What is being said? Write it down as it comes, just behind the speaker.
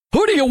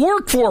Who do you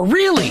work for,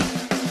 really?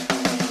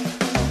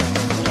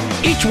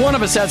 Each one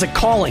of us has a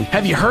calling.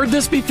 Have you heard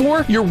this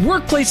before? Your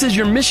workplace is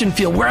your mission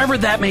field, wherever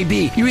that may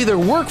be. You either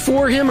work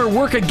for him or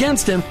work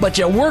against him, but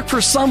you work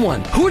for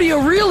someone. Who do you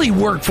really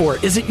work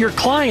for? Is it your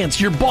clients,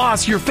 your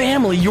boss, your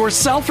family,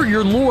 yourself, or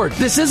your Lord?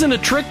 This isn't a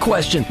trick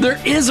question. There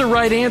is a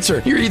right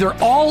answer. You're either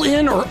all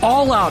in or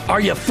all out.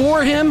 Are you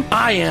for him?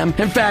 I am.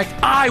 In fact,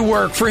 I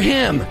work for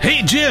him.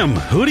 Hey, Jim,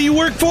 who do you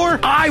work for?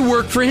 I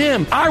work for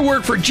him. I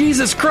work for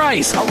Jesus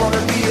Christ. I want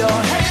to be your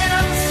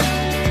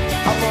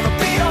hands. I want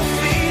to be your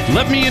feet.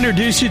 Let me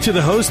introduce you to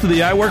the host of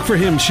the I Work For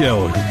Him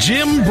show,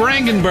 Jim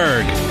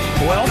Brangenberg.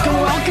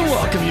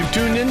 Welcome. You've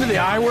tuned into the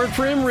I Work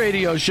For Him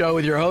radio show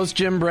with your host,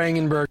 Jim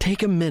Brangenberg.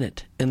 Take a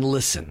minute and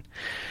listen.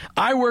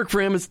 I Work For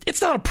Him,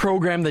 it's not a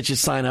program that you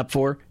sign up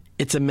for.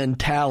 It's a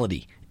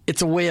mentality.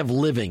 It's a way of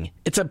living.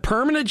 It's a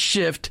permanent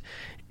shift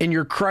in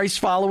your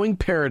Christ-following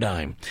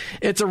paradigm.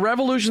 It's a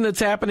revolution that's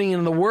happening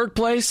in the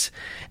workplace,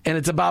 and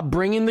it's about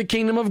bringing the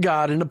kingdom of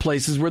God into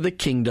places where the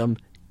kingdom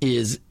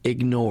is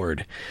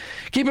ignored.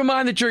 Keep in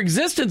mind that your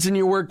existence in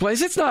your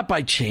workplace, it's not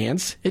by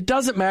chance. It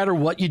doesn't matter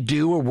what you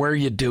do or where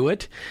you do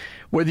it.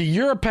 Whether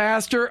you're a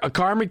pastor, a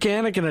car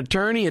mechanic, an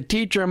attorney, a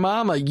teacher, a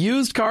mom, a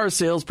used car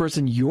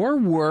salesperson, your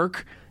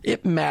work,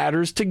 it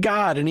matters to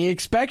God, and he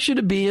expects you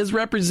to be his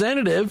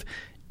representative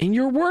in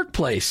your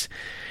workplace.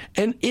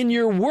 And in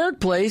your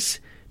workplace,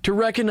 to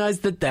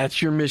recognize that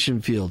that's your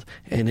mission field.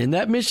 And in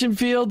that mission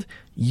field,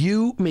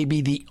 you may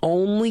be the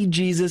only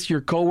Jesus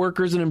your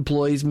coworkers and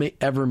employees may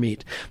ever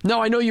meet.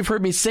 Now, I know you've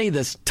heard me say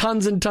this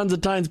tons and tons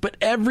of times, but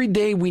every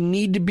day we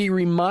need to be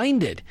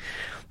reminded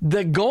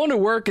that going to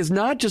work is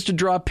not just to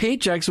draw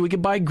paychecks so we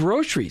can buy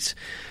groceries.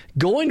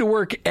 Going to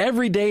work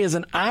every day is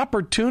an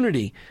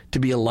opportunity to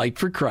be a light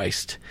for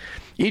Christ.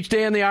 Each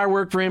day on the I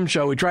Work For Him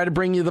show, we try to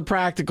bring you the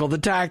practical, the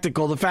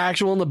tactical, the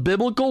factual, and the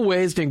biblical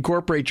ways to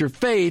incorporate your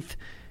faith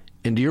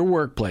into your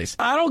workplace.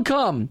 I don't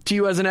come to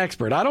you as an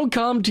expert. I don't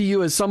come to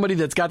you as somebody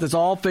that's got this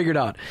all figured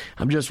out.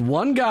 I'm just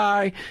one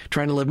guy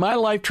trying to live my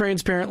life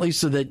transparently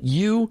so that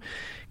you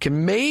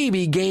can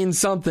maybe gain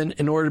something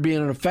in order to be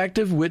an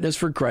effective witness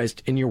for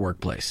Christ in your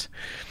workplace.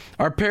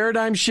 Our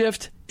paradigm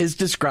shift is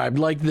described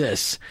like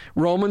this.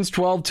 Romans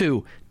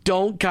 12:2.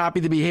 Don't copy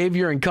the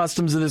behavior and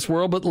customs of this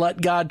world, but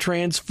let God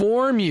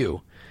transform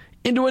you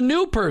into a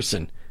new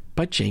person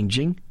by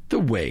changing the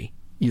way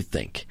you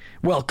think.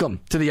 Welcome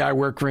to the I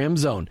Work For Him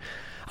zone.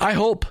 I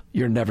hope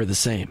you're never the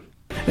same.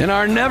 In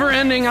our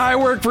never-ending I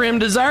Work For Him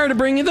desire to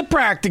bring you the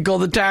practical,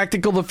 the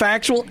tactical, the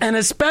factual, and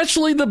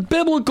especially the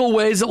biblical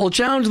ways that will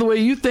challenge the way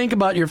you think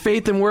about your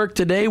faith and work,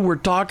 today we're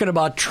talking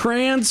about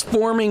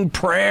transforming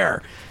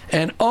prayer.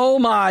 And oh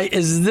my,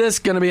 is this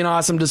going to be an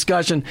awesome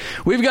discussion.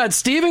 We've got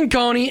Stephen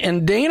Coney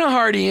and Dana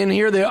Hardee in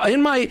here. They're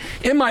in my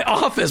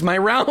office, my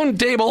round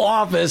table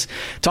office,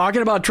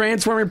 talking about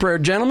transforming prayer.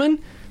 Gentlemen,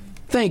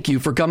 thank you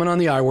for coming on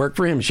the I Work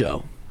For Him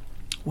show.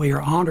 We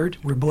are honored.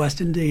 We're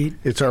blessed indeed.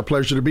 It's our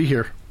pleasure to be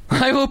here.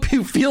 I hope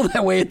you feel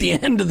that way at the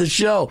end of the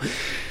show.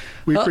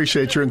 We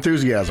appreciate your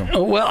enthusiasm.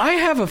 Well, I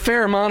have a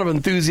fair amount of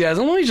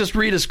enthusiasm. Let me just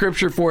read a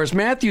scripture for us.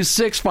 Matthew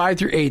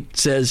 6:5-8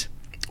 says,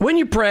 "When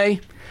you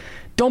pray,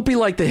 don't be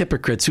like the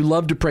hypocrites who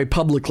love to pray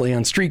publicly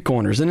on street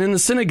corners and in the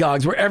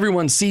synagogues where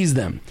everyone sees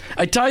them.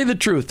 I tell you the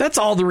truth, that's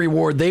all the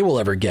reward they will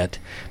ever get.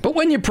 But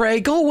when you pray,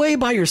 go away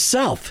by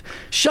yourself.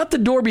 Shut the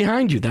door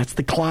behind you, that's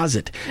the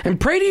closet, and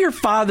pray to your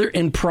Father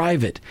in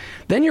private.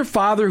 Then your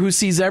Father who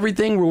sees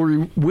everything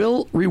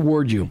will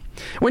reward you.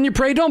 When you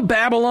pray, don't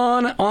babble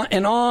on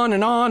and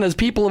on as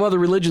people of other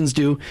religions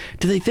do.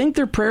 Do they think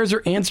their prayers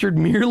are answered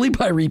merely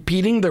by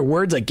repeating their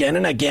words again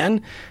and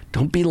again?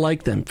 Don't be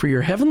like them, for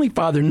your Heavenly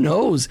Father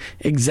knows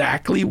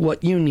exactly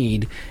what you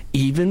need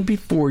even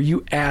before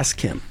you ask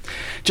Him."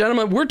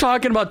 Gentlemen, we're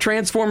talking about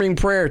transforming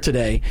prayer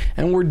today,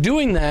 and we're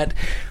doing that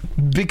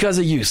because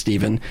of you,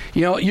 Stephen.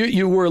 You know,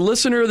 you were a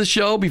listener of the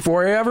show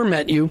before I ever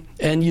met you,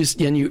 and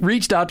you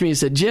reached out to me and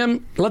said,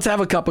 "Jim, let's have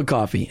a cup of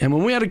coffee." And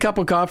when we had a cup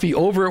of coffee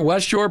over at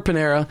West Shore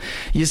Panera,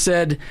 you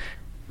said,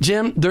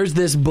 "Jim, there's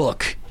this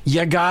book.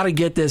 You got to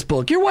get this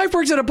book." Your wife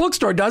works at a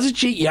bookstore, doesn't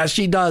she? Yes,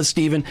 she does,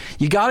 Stephen.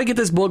 You got to get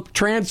this book,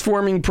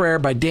 Transforming Prayer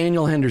by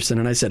Daniel Henderson.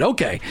 And I said,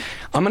 okay,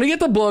 I'm going to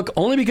get the book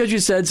only because you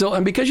said so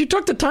and because you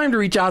took the time to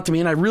reach out to me,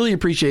 and I really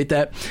appreciate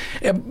that.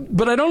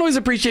 But I don't always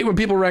appreciate when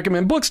people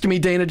recommend books to me,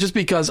 Dana, just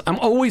because I'm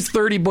always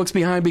 30 books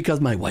behind because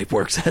my wife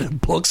works at a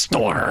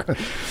bookstore.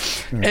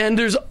 And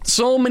there's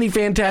so many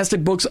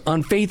fantastic books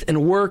on faith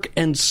and work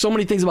and so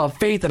many things about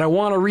faith that I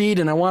want to read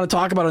and I want to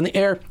talk about on the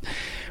air.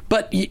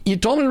 But you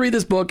told me to read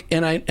this book,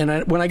 and I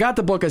when I got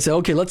the book, I said,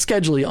 okay, let's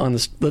schedule you on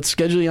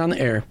the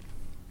air.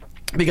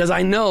 Because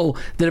I know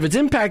that if it's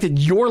impacted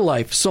your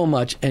life so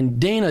much, and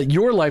Dana,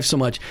 your life so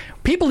much,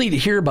 people need to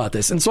hear about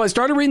this. And so I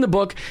started reading the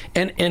book,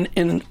 and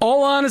in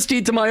all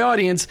honesty to my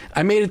audience,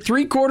 I made it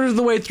 3/4 of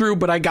the way through,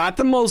 but I got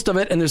the most of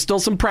it, and there's still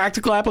some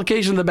practical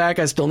application in the back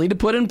I still need to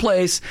put in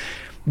place,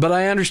 but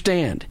I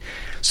understand.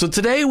 So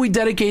today we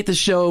dedicate the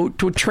show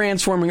to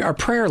transforming our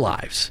prayer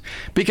lives.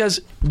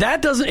 Because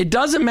it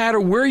doesn't matter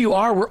where you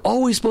are, we're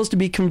always supposed to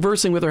be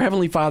conversing with our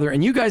Heavenly Father,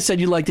 and you guys said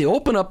you'd like to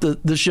open up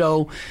the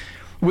show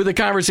with a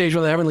conversation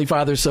with the Heavenly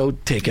Father, so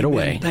take it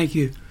away. Thank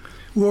you.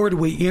 Lord,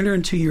 we enter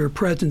into your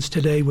presence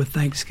today with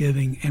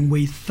thanksgiving, and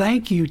we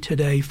thank you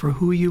today for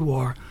who you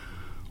are.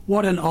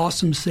 What an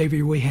awesome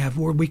Savior we have.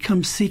 Lord, we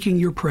come seeking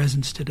your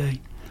presence today.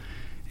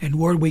 And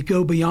Lord, we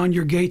go beyond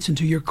your gates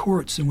into your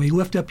courts, and we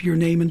lift up your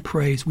name in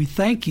praise. We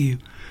thank you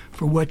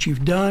for what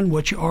you've done,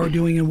 what you are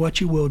doing, and what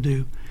you will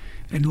do.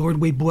 And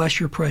Lord, we bless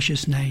your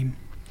precious name.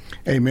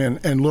 Amen.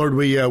 And Lord,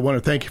 we want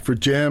to thank you for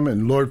Jim,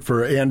 and Lord,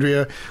 for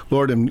Andrea,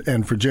 Lord,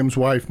 and for Jim's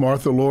wife,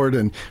 Martha, Lord,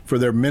 and for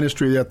their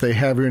ministry that they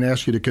have here, and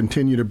ask you to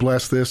continue to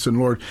bless this. And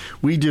Lord,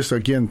 we just,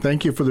 again,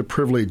 thank you for the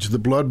privilege, the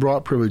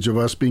blood-brought privilege of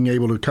us being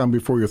able to come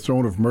before your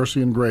throne of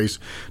mercy and grace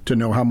to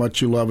know how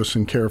much you love us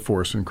and care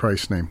for us. In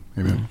Christ's name,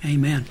 amen.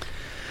 Amen.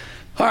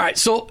 All right,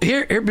 so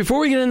here before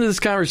we get into this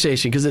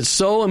conversation, because it's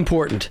so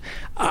important,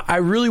 I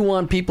really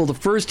want people to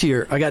first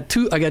hear. I got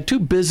two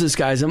business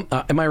guys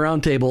at my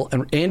round table,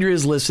 and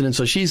Andrea's listening,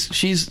 so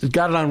she's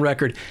got it on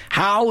record.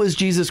 How is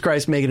Jesus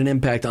Christ making an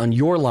impact on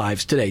your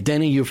lives today?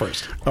 Danny, you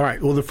first. All right.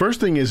 Well, the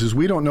first thing is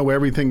we don't know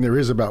everything there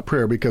is about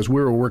prayer because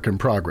we're a work in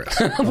progress.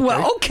 Okay?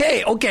 Well,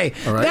 okay, All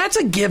right. that's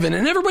a given,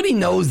 and everybody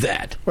knows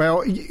that.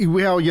 Well,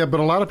 yeah, but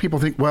a lot of people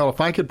think, well,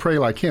 if I could pray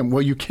like him,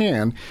 well, you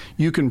can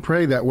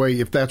pray that way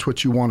if that's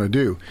what you want to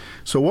do.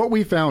 So what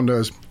we found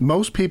is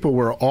most people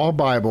were all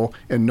Bible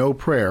and no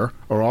prayer,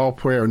 or all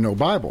prayer and no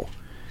Bible.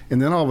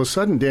 And then all of a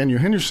sudden, Daniel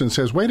Henderson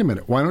says, wait a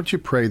minute, why don't you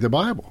pray the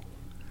Bible?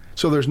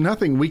 So there's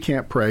nothing we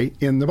can't pray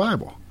in the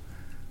Bible.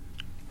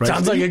 Right?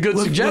 Sounds like a good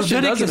suggestion,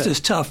 Leviticus doesn't it? is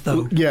tough,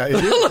 though. Yeah, it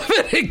is.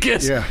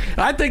 Leviticus. Yeah.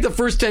 I think the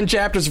first 10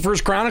 chapters of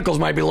First Chronicles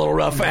might be a little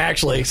rough,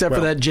 actually, except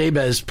for that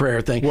Jabez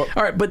prayer thing. Well,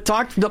 all right, but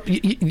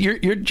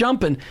you're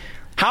jumping.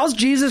 How's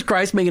Jesus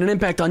Christ making an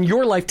impact on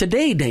your life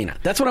today, Dana?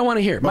 That's what I want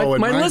to hear. My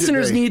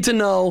listeners need to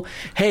know,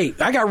 hey,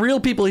 I got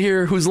real people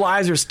here whose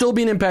lives are still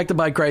being impacted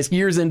by Christ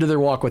years into their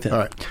walk with him. All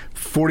right.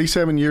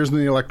 47 years in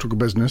the electrical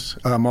business.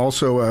 I'm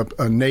also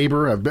a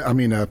neighbor.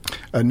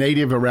 A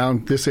native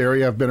around this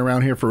area. I've been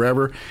around here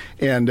forever.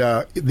 And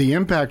the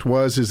impact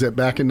is that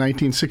back in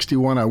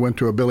 1961, I went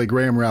to a Billy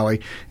Graham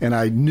rally, and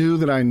I knew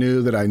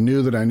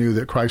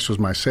that Christ was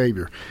my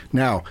Savior.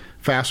 Now,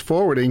 fast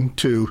forwarding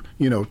to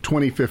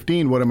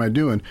 2015, what am I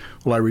doing?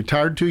 Well, I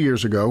retired 2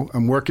 years ago.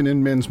 I'm working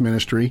in men's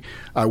ministry.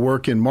 I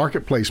work in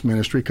marketplace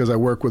ministry because I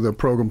work with a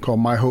program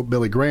called My Hope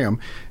Billy Graham,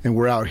 and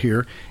we're out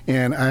here.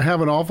 And I have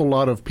an awful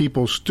lot of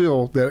people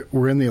still that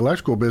were in the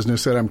electrical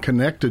business that I'm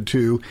connected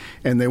to,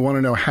 and they want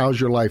to know, how's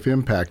your life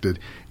impacted?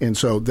 And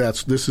so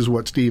this is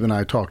what Steve and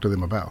I talk to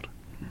them about.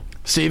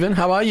 Stephen,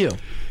 how about you?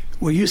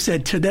 Well, you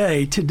said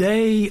today.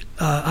 Today,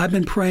 I've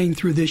been praying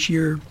through this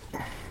year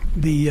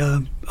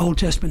the Old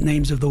Testament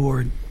names of the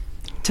Lord.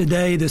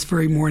 Today, this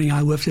very morning, I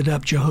lifted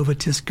up Jehovah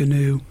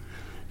Tiskanu,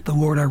 the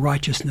Lord our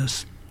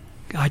righteousness.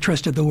 I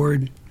trusted the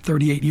Lord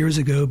 38 years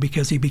ago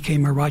because he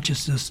became my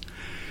righteousness.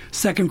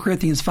 2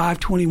 Corinthians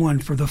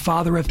 5:21, for the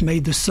Father hath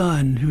made the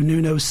Son, who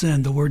knew no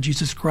sin, the Lord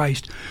Jesus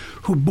Christ,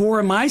 who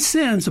bore my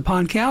sins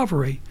upon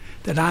Calvary,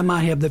 that I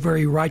might have the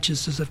very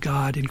righteousness of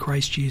God in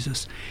Christ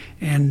Jesus.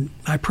 And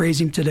I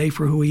praise him today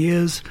for who he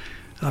is.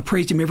 I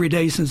praised him every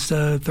day since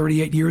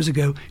 38 years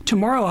ago.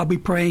 Tomorrow I'll be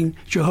praying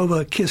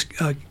Jehovah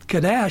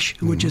Kadash,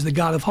 which is the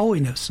God of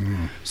holiness.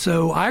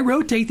 So I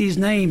rotate these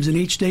names, and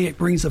each day it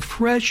brings a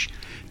fresh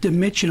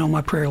dimension on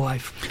my prayer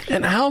life.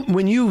 And how,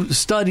 when you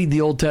studied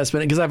the Old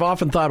Testament, because I've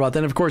often thought about that,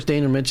 and of course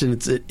Dana mentioned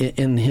it's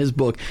in his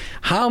book,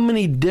 how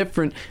many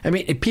different,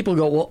 people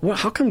go, well,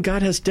 how come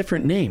God has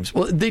different names?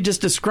 Well, they just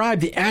describe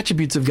the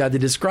attributes of God. They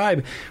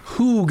describe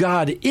who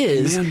God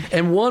is,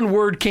 and one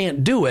word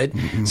can't do it.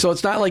 So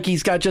it's not like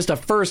he's got just a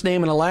first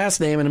name and a last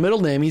name and a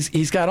middle name.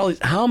 He's got all these.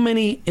 How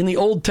many in the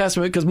Old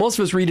Testament, because most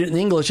of us read it in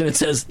English and it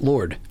says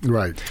Lord.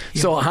 Right.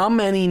 So how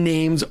many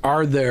names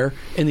are there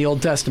in the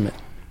Old Testament?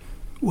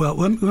 Well,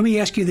 let me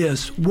ask you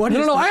this.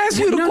 I asked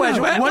you the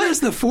question. What is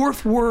the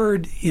fourth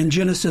word in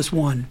Genesis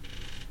 1?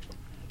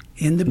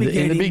 In the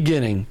beginning. In the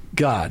beginning,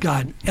 God.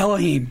 God,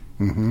 Elohim.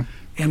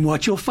 And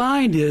what you'll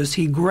find is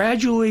he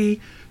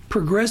gradually,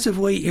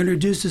 progressively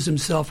introduces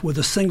himself with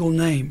a single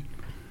name.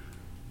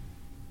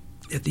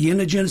 At the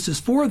end of Genesis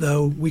 4,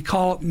 though,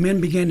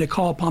 men began to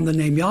call upon the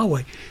name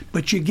Yahweh.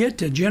 But you get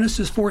to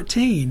Genesis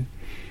 14,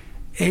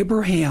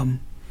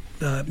 Abraham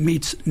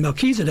meets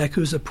Melchizedek,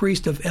 who's a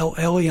priest of El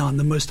Elyon,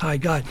 the Most High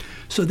God.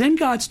 So then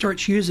God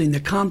starts using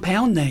the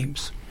compound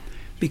names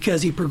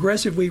because he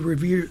progressively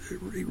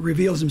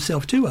reveals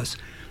himself to us.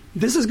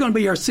 This is going to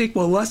be our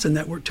sequel lesson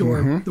that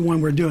the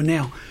one we're doing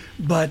now.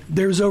 But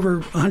there's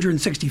over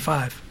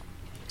 165.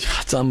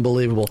 It's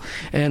unbelievable.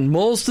 And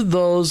most of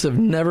those have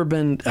never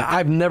been,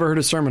 I've never heard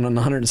a sermon on the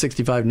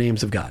 165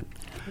 names of God.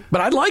 But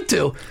I'd like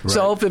to. Right.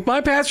 So if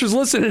my pastor's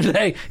listening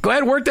today, go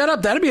ahead and work that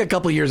up. That'd be a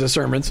couple of years of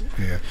sermons.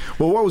 Yeah.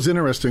 Well, what was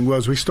interesting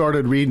was we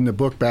started reading the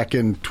book back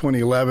in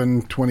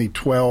 2011,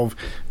 2012,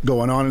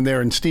 going on in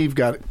there, and Steve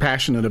got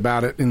passionate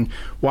about it. And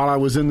while I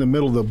was in the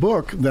middle of the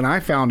book, then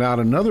I found out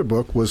another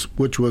book,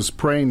 which was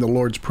Praying the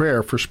Lord's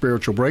Prayer for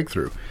Spiritual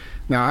Breakthrough.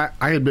 Now,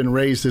 I had been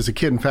raised as a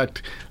kid. In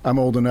fact, I'm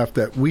old enough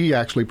that we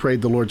actually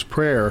prayed the Lord's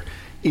Prayer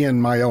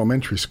in my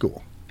elementary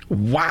school.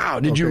 Wow.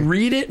 Did you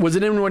read it? Was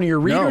it in one of your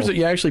readers that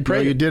you actually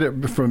prayed? No, you did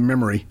it from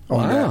memory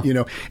on that, you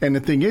know. And the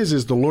thing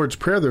is the Lord's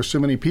Prayer, there's so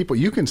many people,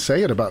 you can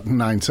say it about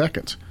 9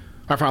 seconds.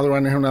 Our Father, blah,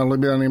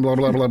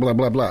 blah, blah, blah,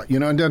 blah, blah. You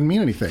know, it doesn't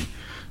mean anything.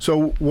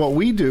 So what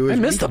we do is...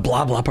 I missed the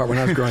blah, blah part when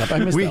I was growing up. I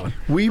missed that one.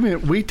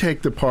 We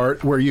take the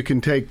part where you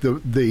can take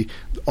the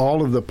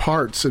all of the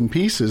parts and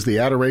pieces, the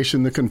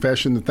adoration, the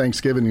confession, the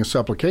thanksgiving, the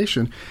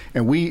supplication,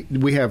 and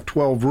we have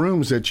 12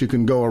 rooms that you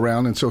can go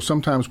around. And so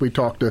sometimes we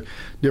talk to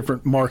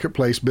different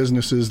marketplace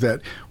businesses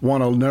that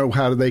want to know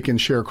how they can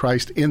share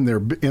Christ in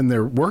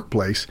their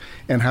workplace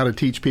and how to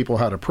teach people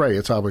how to pray.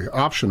 It's obviously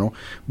optional,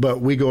 but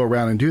we go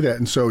around and do that.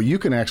 And so you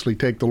can actually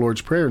take the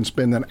Lord's Prayer and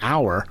spend an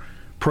hour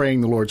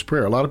praying the Lord's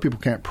Prayer. A lot of people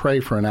can't pray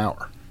for an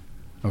hour,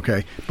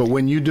 okay? But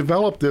when you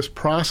develop this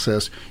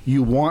process,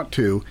 you want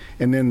to.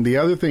 And then the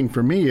other thing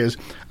for me is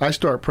I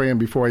start praying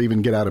before I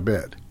even get out of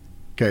bed,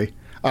 okay?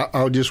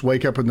 I'll just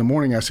wake up in the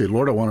morning. I say,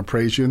 Lord, I want to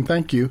praise you and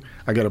thank you.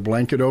 I got a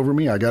blanket over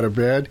me. I got a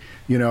bed.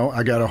 You know,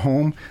 I got a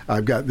home.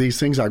 I've got these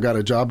things. I've got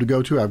a job to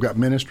go to. I've got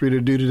ministry to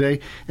do today.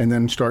 And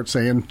then start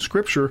saying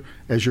Scripture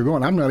as you're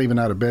going. I'm not even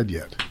out of bed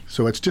yet.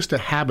 So it's just a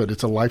habit.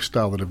 It's a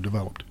lifestyle that I've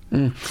developed.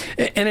 And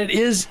it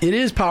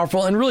is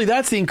powerful. And really,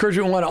 that's the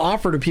encouragement I want to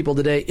offer to people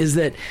today is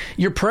that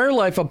your prayer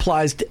life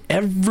applies to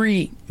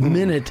every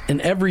minute and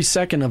every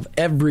second of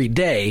every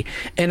day.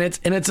 And it's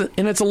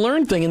a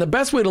learned thing. And the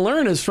best way to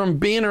learn is from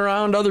being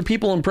around other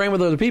people and praying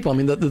with other people. I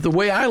mean, the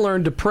way I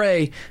learned to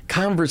pray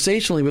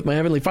conversationally with my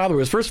Heavenly Father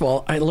was, first of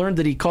all, I learned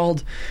that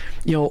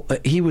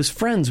he was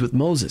friends with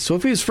Moses. So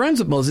if he was friends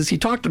with Moses, he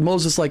talked to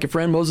Moses like a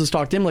friend. Moses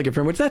talked to him like a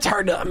friend, which that's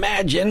hard to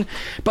imagine.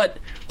 But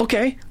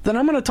okay, then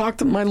I'm going to talk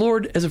to my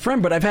Lord as a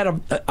friend. But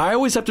I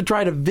always have to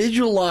try to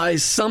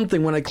visualize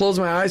something when I close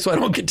my eyes so I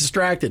don't get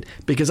distracted,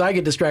 because I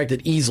get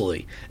distracted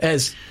easily,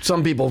 as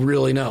some people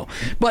really know.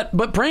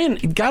 But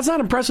praying, God's not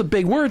impressed with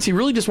big words. He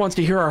really just wants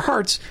to hear our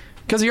hearts,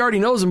 because he already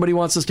knows them, but he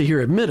wants us to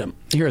hear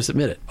us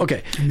admit it.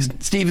 Okay,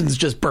 Stephen's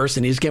just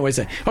bursting. He just can't wait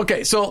to say.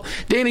 Okay, so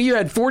Dana, you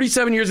had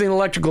 47 years in the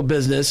electrical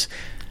business.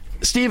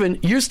 Stephen,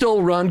 you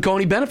still run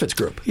Coney Benefits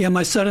Group. Yeah,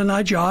 my son and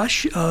I,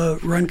 Josh,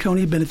 run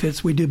Coney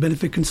Benefits. We do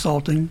benefit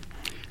consulting.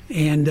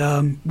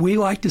 And we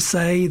like to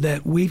say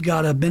that we've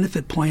got a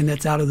benefit plan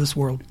that's out of this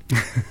world.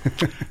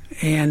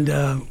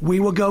 And we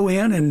will go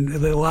in, and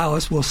they'll allow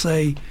us, we'll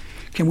say,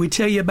 can we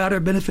tell you about our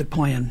benefit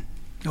plan?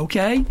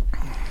 Okay.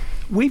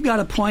 We've got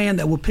a plan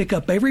that will pick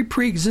up every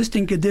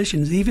pre-existing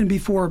conditions, even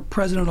before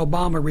President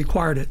Obama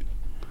required it.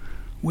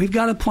 We've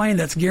got a plan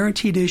that's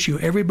guaranteed issue.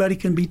 Everybody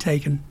can be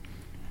taken.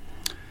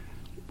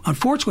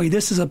 Unfortunately,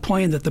 this is a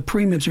plan that the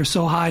premiums are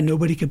so high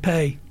nobody could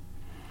pay.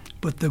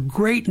 But the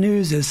great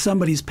news is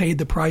somebody's paid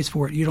the price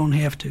for it. You don't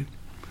have to.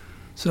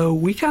 So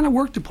we kind of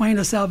work the plan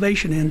of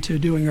salvation into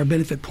doing our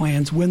benefit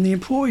plans when the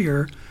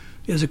employer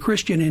is a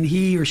Christian and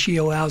he or she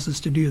allows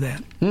us to do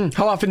that.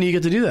 How often do you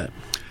get to do that?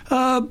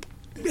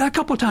 A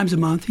couple of times a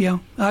month, yeah.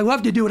 I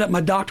love to do it at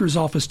my doctor's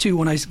office, too.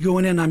 When I go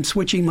in and I'm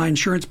switching my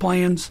insurance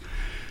plans.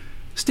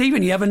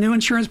 Stephen, you have a new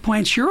insurance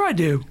plan? Sure I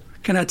do.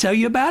 Can I tell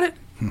you about it?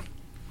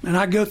 And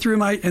I go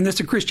through and this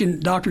is a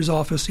Christian doctor's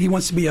office. He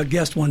wants to be a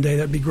guest one day.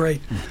 That'd be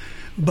great.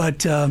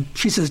 But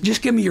she says,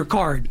 just give me your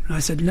card. And I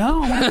said,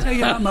 no, I want to tell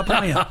you about my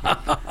plan.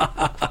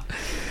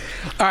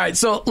 All right,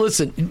 so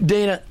listen,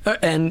 Dana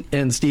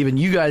and Stephen,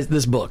 you guys,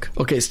 this book.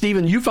 Okay,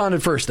 Stephen, you found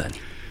it first then.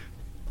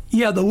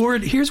 Yeah, the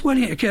Lord, here's what,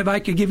 if I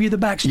could give you the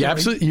backstory. Yeah,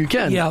 absolutely, you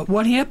can. Yeah,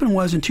 what happened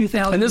was in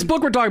 2000. And this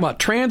book we're talking about,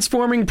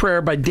 Transforming Prayer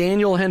by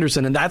Daniel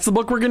Henderson, and that's the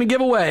book we're going to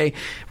give away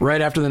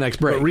right after the next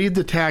break. But read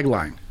the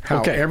tagline,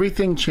 how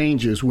everything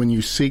changes when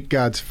you seek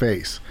God's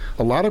face.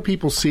 A lot of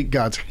people seek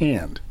God's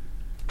hand.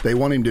 They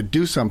want him to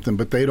do something,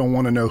 but they don't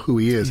want to know who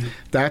he is.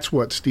 That's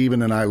what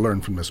Stephen and I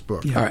learned from this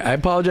book. Yeah. All right, I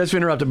apologize for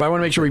interrupting, but I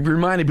want to make sure we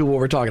reminded people what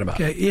we're talking about.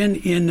 Okay,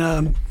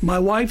 in my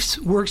wife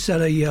works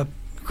at a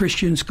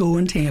Christian school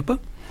in Tampa,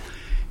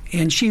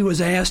 and she was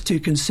asked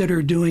to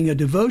consider doing a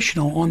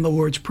devotional on the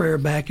Lord's Prayer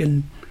back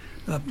in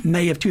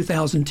May of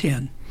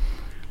 2010.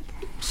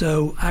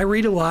 So I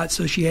read a lot,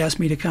 so she asked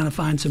me to kind of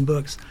find some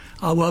books.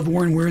 I love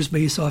Warren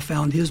Wiersbe, so I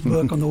found his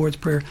book on the Lord's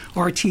Prayer.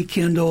 R.T.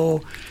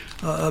 Kendall,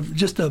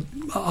 just a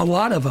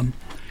lot of them.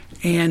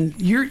 And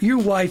your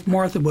wife,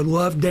 Martha, would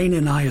love Dana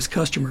and I as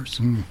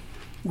customers.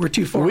 We're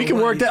too far We can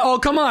away. work that. Oh,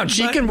 come on.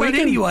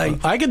 Anyway,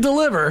 I can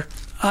deliver.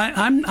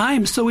 I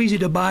am so easy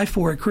to buy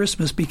for at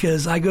Christmas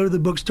because I go to the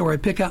bookstore, I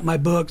pick out my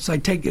books, I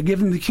give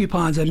them the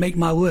coupons, I make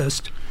my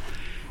list.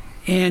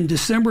 And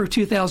December of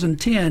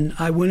 2010,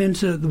 I went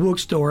into the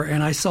bookstore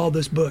and I saw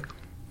this book.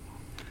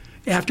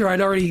 after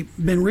I'd already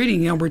been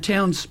reading Elmer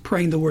Towns'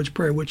 Praying the Lord's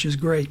Prayer, which is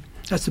great.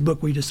 That's the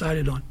book we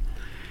decided on.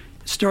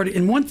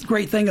 And one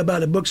great thing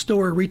about a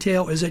bookstore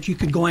retail is that you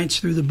could glance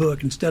through the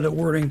book instead of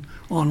ordering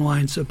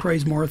online. So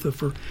praise Martha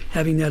for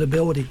having that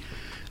ability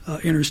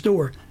in her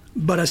store.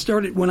 But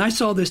when I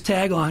saw this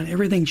tagline,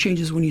 everything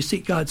changes when you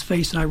seek God's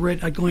face,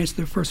 and I glanced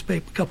through the first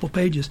couple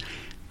pages.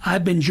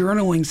 I've been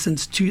journaling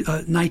since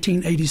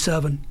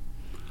 1987.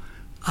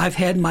 I've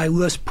had my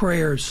list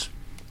prayers.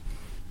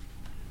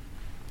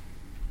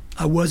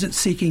 I wasn't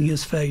seeking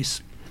his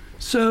face.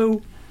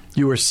 So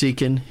you were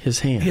seeking his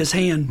hand. His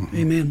hand, mm-hmm.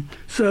 Amen.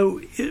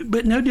 So,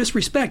 but no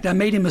disrespect. I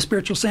made him a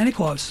spiritual Santa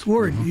Claus.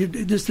 Lord,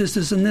 mm-hmm.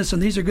 this,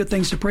 and these are good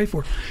things to pray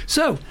for.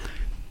 So,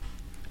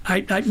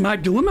 my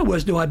dilemma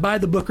was, do I buy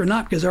the book or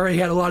not? Because I already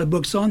had a lot of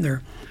books on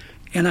there.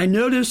 And I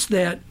noticed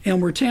that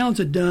Elmer Towns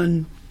had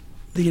done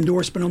the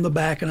endorsement on the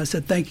back, and I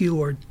said, thank you,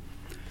 Lord.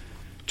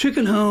 Took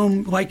it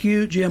home. Like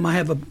you, Jim, I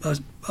have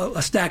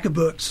a stack of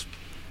books.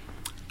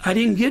 I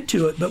didn't get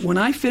to it, but when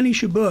I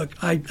finish a book,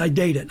 I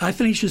date it. I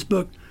finished this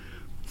book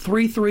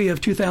 3/3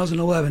 of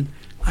 2011.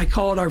 I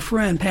called our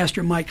friend,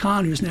 Pastor Mike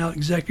Kahn, who's now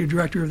executive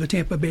director of the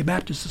Tampa Bay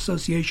Baptist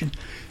Association.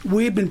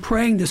 We had been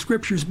praying the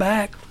scriptures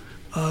back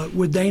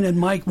with Dana and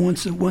Mike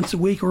once a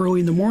week,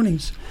 early in the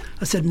mornings.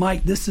 I said,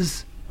 Mike, this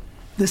is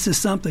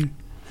something.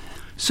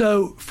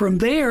 So from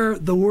there,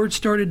 the Lord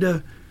started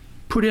to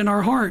put in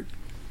our heart,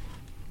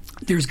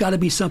 there's got to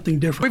be something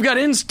different. We've got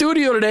in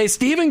studio today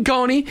Stephen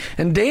Coney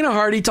and Dana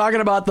Hardee talking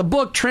about the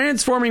book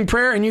Transforming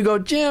Prayer. And you go,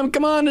 Jim,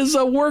 come on, this is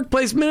a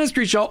workplace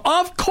ministry show.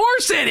 Of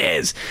course it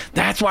is.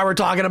 That's why we're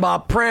talking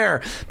about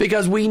prayer,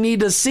 because we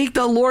need to seek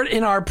the Lord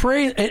in our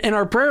prayer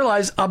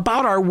lives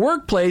about our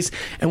workplace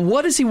and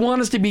what does he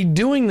want us to be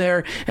doing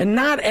there, and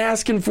not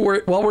asking for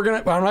it. Well, I'm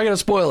not going to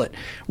spoil it.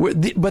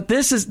 But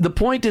the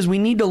point is we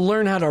need to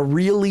learn how to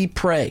really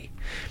pray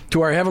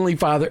to our Heavenly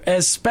Father,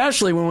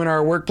 especially when we're in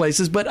our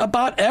workplaces, but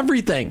about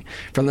everything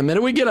from the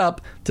minute we get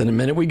up to the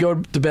minute we go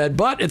to bed.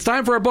 But it's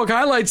time for our book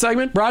highlight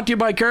segment, brought to you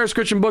by Charis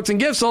Christian Books and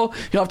Gifts. So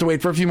you'll have to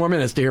wait for a few more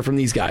minutes to hear from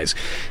these guys.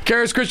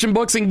 Charis Christian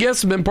Books and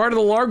Gifts have been part of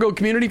the Largo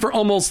community for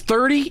almost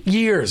 30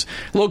 years.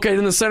 Located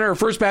in the center of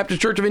First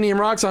Baptist Church of Indian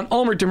Rocks on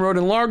Ulmerton Road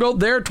in Largo,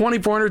 their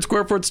 2,400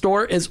 square foot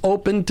store is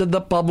open to the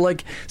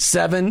public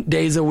 7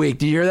 days a week.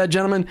 Do you hear that,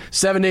 gentlemen?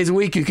 7 days a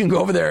week you can go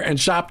over there and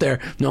shop there.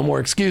 No more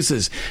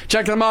excuses.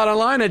 Check them out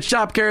online at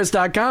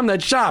shopcharis.com.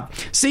 That's shop,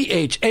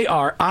 CHARIS.com.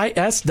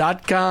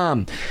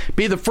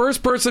 Be the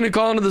first person to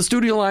call into the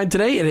studio line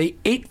today at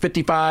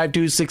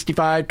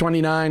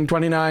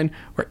 855-265-2929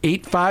 or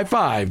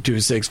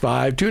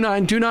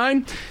 855-265-2929,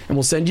 and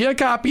we'll send you a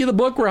copy of the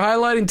book we're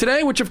highlighting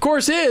today, which of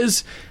course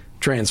is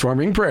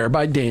Transforming Prayer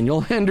by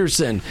Daniel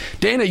Henderson.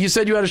 Dana, you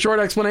said you had a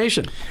short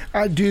explanation.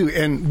 I do,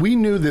 and we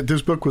knew that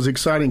this book was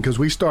exciting because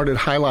we started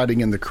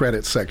highlighting in the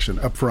credits section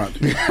up front.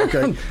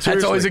 Okay,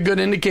 that's always a good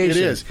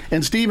indication. It is,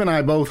 and Steve and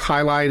I both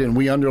highlight and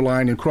we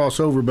underline and cross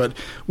over, but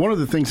one of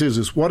the things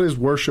is what is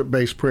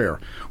worship-based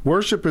prayer?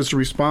 Worship is the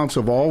response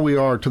of all we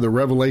are to the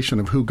revelation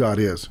of who God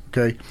is,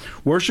 okay?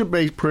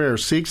 Worship-based prayer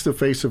seeks the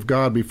face of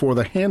God before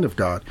the hand of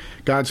God.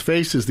 God's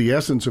face is the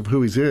essence of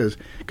who he is.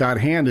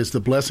 God's hand is the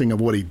blessing of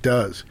what he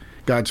does.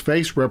 God's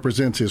face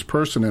represents his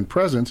person and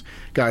presence.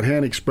 God's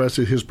hand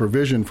expresses his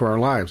provision for our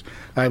lives.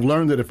 I've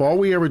learned that if all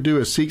we ever do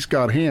is seek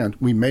God's hand,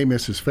 we may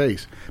miss his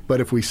face. But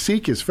if we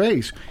seek his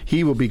face,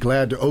 he will be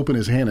glad to open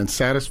his hand and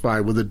satisfy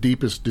with the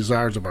deepest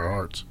desires of our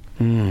hearts.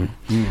 And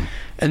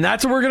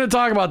that's what we're going to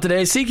talk about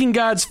today, seeking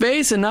God's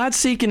face and not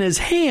seeking his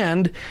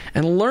hand,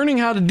 and learning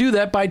how to do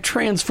that by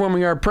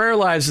transforming our prayer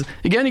lives.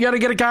 Again, you got to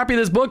get a copy of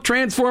this book,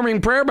 Transforming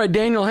Prayer by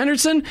Daniel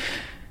Henderson.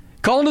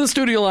 Call into the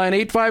studio line,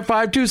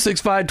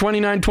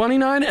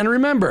 855-265-2929. And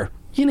remember,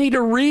 you need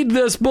to read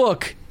this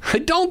book. I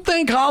don't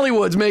think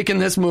Hollywood's making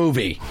this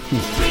movie.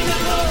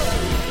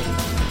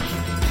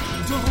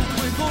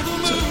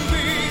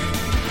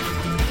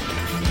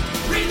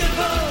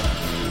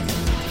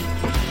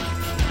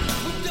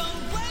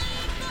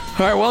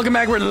 All right, welcome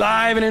back. We're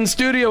live and in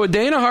studio with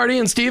Dana Hardee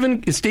and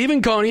Stephen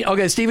Coney.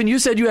 Okay, Stephen, you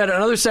said you had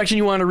another section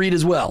you wanted to read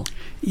as well.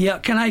 Yeah,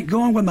 can I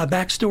go on with my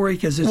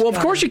backstory? Well, of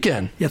course you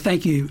can. Yeah,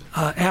 thank you.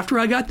 After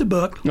I got the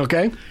book,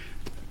 okay,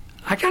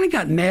 I kind of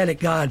got mad at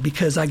God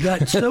because I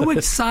got so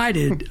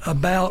excited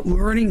about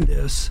learning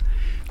this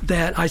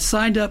that I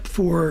signed up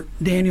for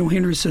Daniel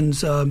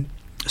Henderson's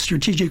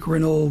Strategic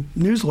Renewal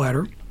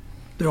newsletter,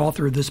 the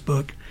author of this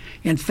book,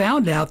 and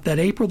found out that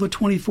April the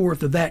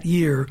 24th of that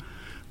year,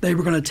 they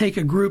were going to take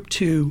a group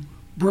to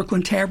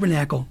Brooklyn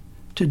Tabernacle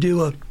to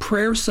do a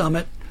prayer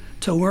summit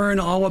to learn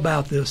all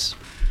about this.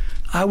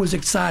 I was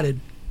excited.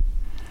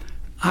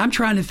 I'm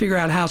trying to figure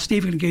out how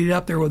Steve can get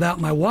up there without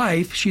my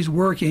wife. She's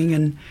working,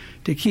 and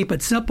to keep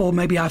it simple,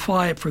 maybe I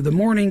fly up for the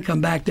morning, come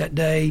back that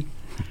day.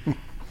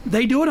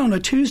 They do it on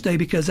a Tuesday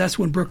because that's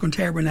when Brooklyn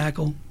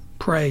Tabernacle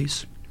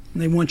prays,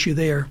 and they want you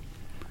there.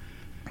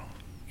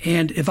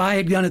 And if I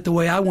had done it the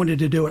way I wanted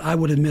to do it, I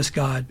would have missed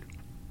God.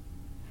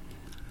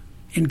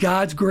 In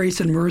God's grace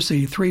and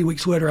mercy, 3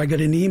 weeks later, I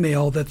got an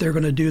email that they're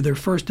going to do their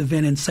first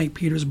event in St.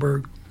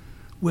 Petersburg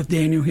with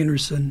Daniel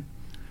Henderson.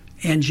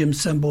 and Jim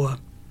Simbola.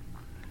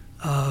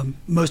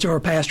 Most of our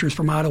pastors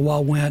from Ottawa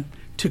went,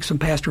 took some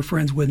pastor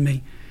friends with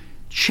me,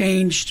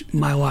 changed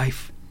my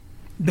life.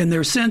 Been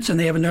there since, and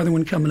they have another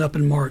one coming up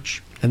in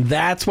March. And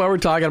that's why we're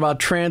talking about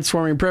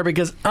transforming prayer,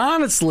 because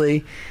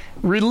honestly,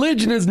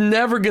 religion is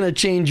never going to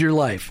change your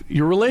life.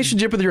 Your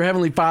relationship with your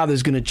Heavenly Father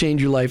is going to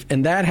change your life,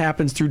 and that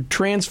happens through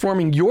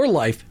transforming your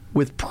life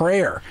with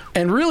prayer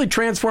and really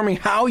transforming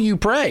how you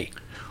pray.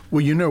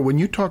 Well, when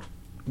you talk...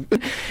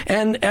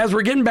 And as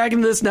we're getting back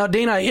into this now,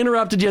 Dana, I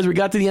interrupted you as we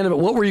got to the end of it.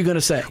 What were you going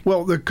to say?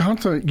 Well, the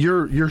content,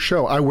 your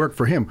show, I work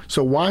for him.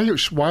 So why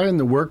in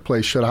the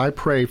workplace should I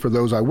pray for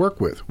those I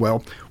work with?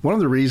 Well, one of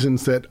the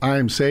reasons that I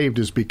am saved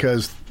is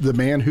because the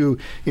man who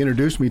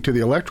introduced me to the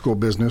electrical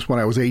business when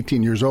I was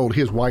 18 years old,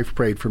 his wife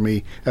prayed for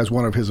me as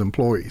one of his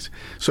employees.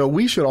 So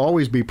we should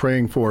always be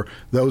praying for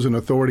those in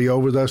authority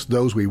over us,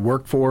 those we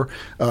work for,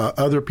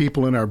 other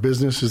people in our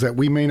businesses that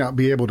we may not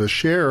be able to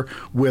share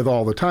with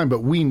all the time,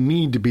 but we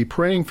need to be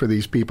praying for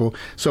these people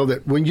so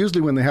that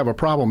usually when they have a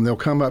problem, they'll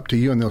come up to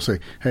you and they'll say,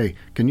 hey,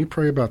 can you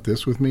pray about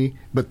this with me?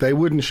 But they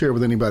wouldn't share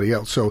with anybody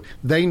else. So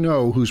they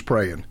know who's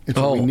praying. And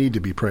so we need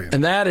to be praying.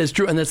 And that is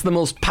true. And that's the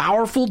most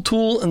powerful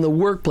tool in the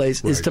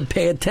workplace is to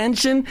pay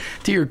attention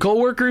to your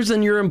coworkers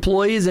and your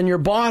employees and your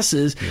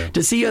bosses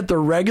to see what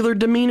their regular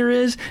demeanor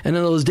is. And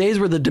in those days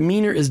where the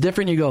demeanor is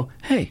different, you go,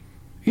 hey,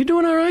 you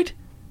doing all right?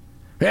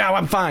 Yeah,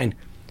 I'm fine.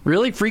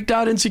 Really? Freaked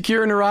out,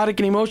 insecure, neurotic,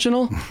 and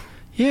emotional?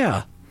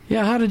 Yeah.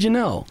 Yeah, how did you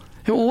know?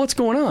 Hey, well, what's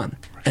going on?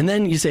 And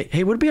then you say,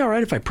 hey, would it be all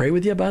right if I pray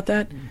with you about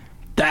that?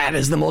 That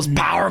is the most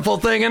powerful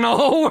thing in the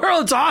whole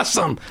world. It's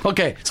awesome.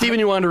 Okay, Stephen,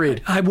 you wanted to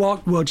read. I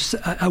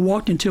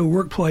walked into a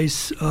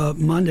workplace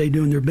Monday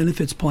doing their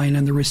benefits plan,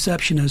 and the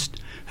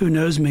receptionist who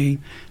knows me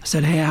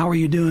said, hey, how are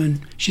you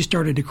doing? She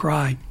started to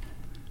cry.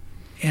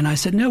 And I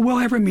said, no, we'll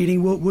have a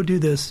meeting. We'll do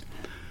this.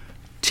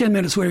 10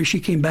 minutes later, she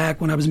came back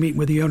when I was meeting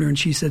with the owner, and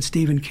she said,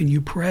 Stephen, can you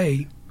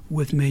pray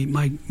with me?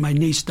 My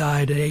niece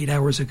died 8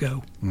 hours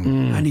ago.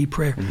 I need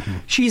prayer.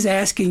 She's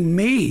asking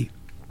me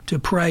to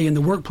pray in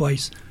the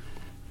workplace.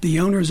 The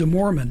owner's a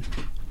Mormon.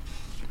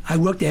 I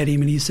looked at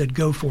him and he said,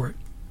 go for it.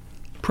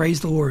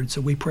 Praise the Lord.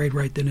 So we prayed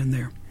right then and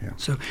there. Yeah.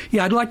 So,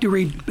 I'd like to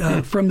read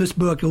from this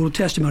book a little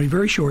testimony,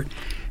 very short.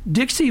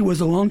 Dixie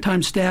was a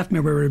longtime staff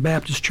member at a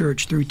Baptist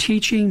church. Through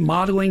teaching,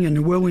 modeling, and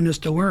the willingness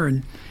to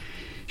learn,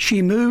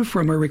 she moved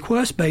from a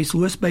request-based,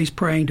 list-based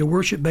praying to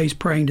worship-based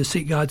praying to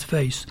seek God's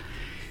face.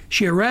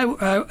 She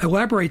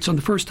elaborates on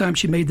the first time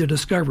she made the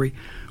discovery.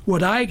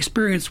 What I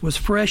experienced was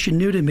fresh and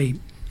new to me.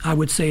 I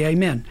would say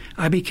amen.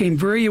 I became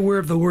very aware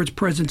of the Lord's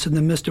presence in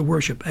the midst of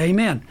worship.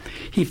 Amen.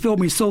 He filled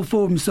me so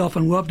full of himself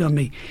and loved on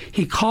me.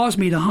 He caused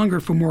me to hunger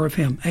for more of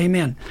him.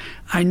 Amen.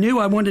 I knew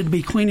I wanted to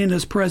be clean in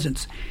his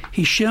presence.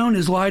 He shone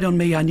his light on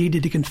me. I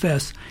needed to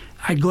confess.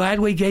 I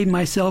gladly gave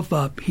myself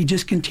up. He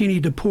just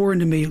continued to pour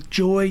into me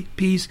joy,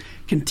 peace,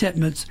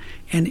 contentments,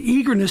 and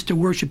eagerness to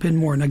worship him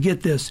more. Now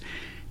get this.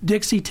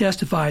 Dixie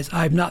testifies,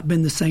 I have not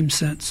been the same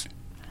since.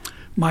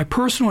 My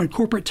personal and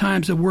corporate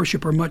times of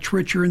worship are much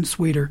richer and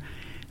sweeter.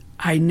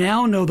 I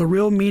now know the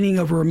real meaning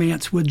of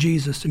romance with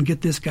Jesus. And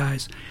get this,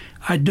 guys.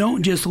 I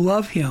don't just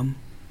love him.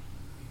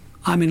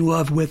 I'm in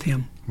love with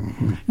him.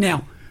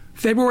 Now,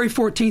 February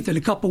 14th, in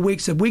a couple of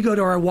weeks, if we go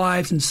to our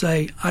wives and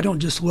say, I don't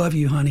just love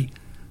you, honey,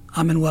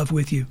 I'm in love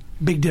with you.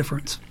 Big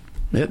difference.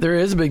 There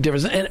is a big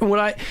difference. And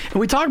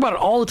we talk about it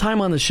all the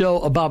time on the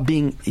show about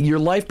your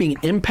life being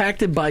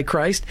impacted by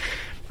Christ.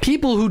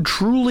 People who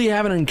truly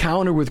have an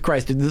encounter with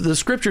Christ, the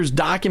scriptures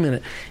document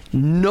it.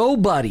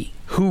 Nobody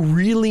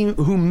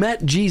who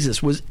met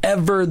Jesus was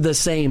ever the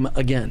same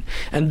again.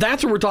 And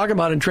that's what we're talking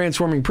about in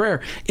transforming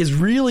prayer, is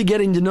really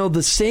getting to know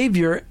the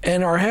Savior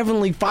and our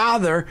Heavenly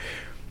Father.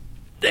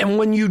 And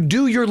when you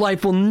do, your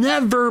life will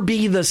never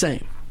be the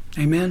same.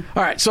 Amen.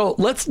 All right, so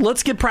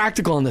let's get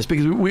practical on this,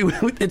 because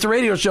it's a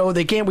radio show.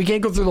 We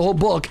can't go through the whole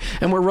book,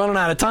 and we're running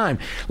out of time.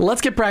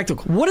 Let's get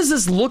practical. What does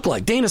this look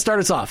like? Dana, start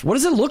us off. What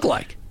does it look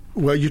like?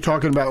 Well, you're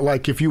talking about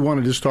like if you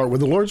wanted to start with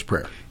the Lord's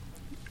Prayer.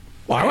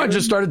 Well, I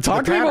just started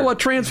talking about what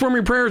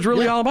transforming prayer is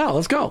really all about.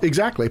 Let's go.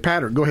 Exactly.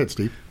 Pattern. Go ahead,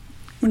 Steve.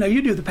 Well, no,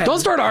 you do the pattern. Don't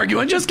start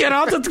arguing. Just get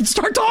out and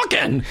start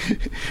talking.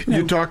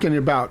 You're talking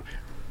about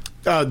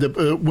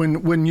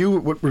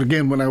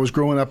when I was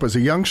growing up as a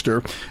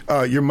youngster,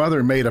 your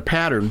mother made a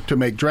pattern to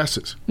make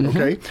dresses.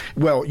 Okay,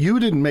 well, you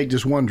didn't make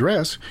just one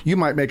dress. You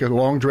might make a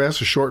long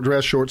dress, a short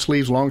dress, short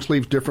sleeves, long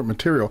sleeves, different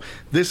material.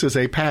 This is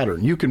a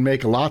pattern. You can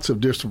make lots of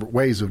different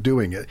ways of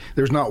doing it.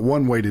 There's not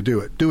one way to do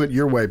it. Do it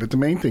your way, but the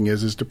main thing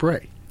is to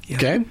pray. Yeah.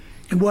 Okay.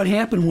 And what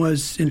happened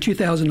was, in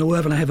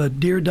 2011, I have a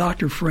dear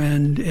doctor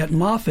friend at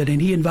Moffitt,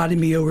 and he invited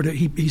me over to.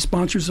 He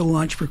sponsors a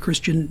lunch for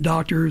Christian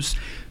doctors,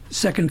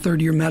 second,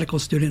 third year medical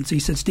students. He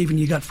said, Stephen,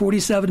 you got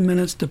 47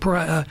 minutes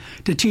to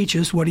teach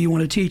us. What do you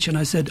want to teach? And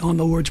I said, on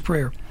the Lord's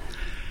Prayer.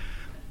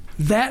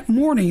 That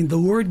morning, the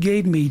Lord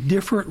gave me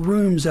different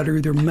rooms that are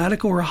either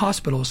medical or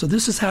hospital. So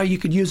this is how you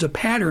could use a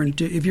pattern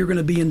if you're going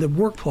to be in the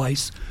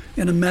workplace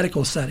in a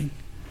medical setting.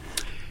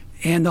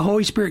 And the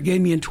Holy Spirit gave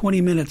me in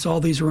 20 minutes all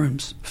these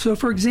rooms. So,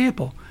 for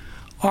example,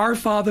 Our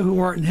Father who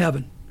art in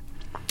heaven.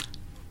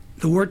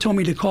 The Word told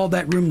me to call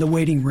that room the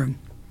waiting room.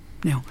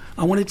 Now,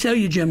 I want to tell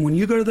you, Jim, when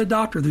you go to the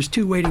doctor, there's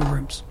 2 waiting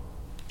rooms.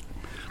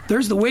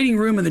 There's the waiting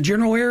room in the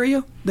general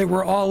area that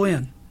we're all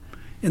in.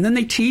 And then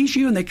they tease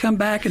you and they come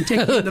back and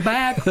take you in the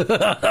back.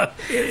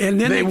 And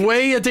then they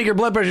weigh you, take your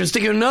blood pressure, and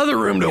stick you in another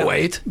room to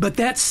wait. But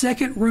that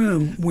second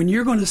room, when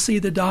you're going to see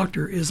the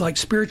doctor, is like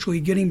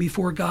spiritually getting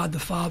before God the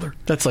Father.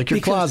 That's like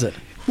your closet.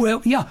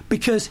 Well, yeah,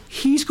 because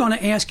he's going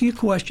to ask you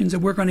questions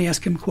and we're going to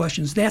ask him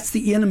questions. That's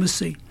the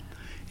intimacy.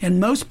 And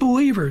most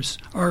believers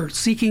are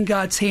seeking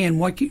God's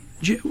hand.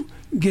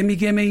 Gimme.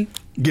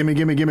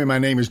 Gimme, my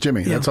name is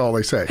Jimmy. Yeah. That's all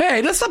they say.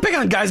 Hey, let's not pick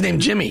on a guy's named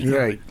Jimmy.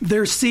 Right.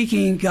 They're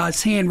seeking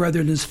God's hand rather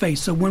than his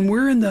face. So when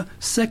we're in the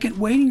second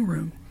waiting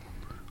room,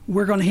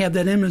 we're going to have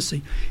that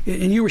intimacy.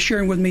 And you were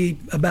sharing with me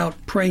about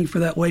praying for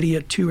that lady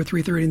at 2 or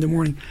 3:30 in the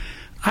morning.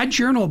 I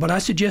journal, but I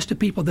suggest to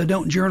people that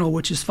don't journal,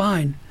 which is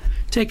fine,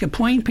 take a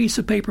plain piece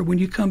of paper when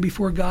you come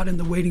before God in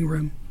the waiting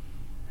room,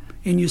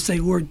 and you say,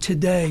 Lord,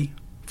 today,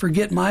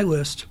 forget my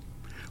list.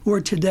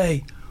 Lord,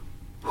 today,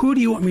 who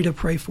do you want me to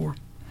pray for?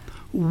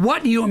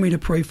 What do you want me to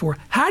pray for?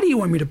 How do you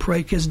want me to pray?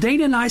 Because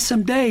Dana and I,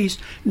 some days,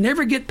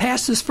 never get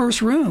past this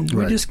first room.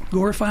 Right. We just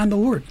glorify the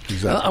Lord.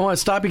 Exactly. I want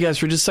to stop you guys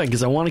for just a second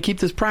because I want to keep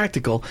this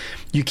practical.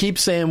 You keep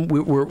saying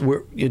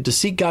we're to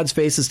seek God's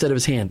face instead of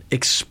his hand.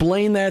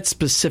 Explain that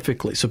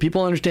specifically so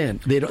people understand.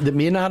 They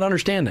may not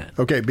understand that.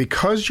 Okay,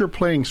 because you're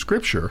playing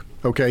Scripture,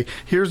 okay,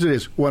 here's it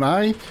is. When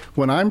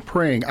I'm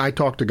praying, I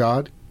talk to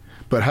God,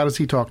 but how does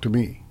he talk to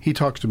me? He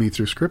talks to me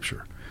through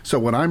Scripture. So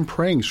when I'm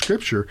praying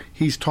Scripture,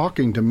 he's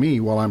talking to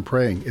me while I'm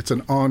praying. It's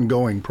an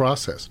ongoing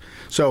process.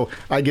 So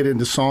I get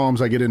into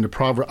Psalms, I get into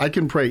Proverbs. I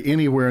can pray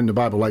anywhere in the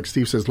Bible. Like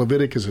Steve says,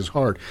 Leviticus is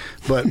hard.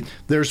 But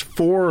there's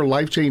 4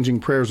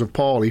 life-changing prayers of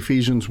Paul,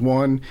 Ephesians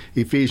 1,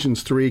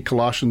 Ephesians 3,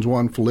 Colossians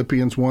 1,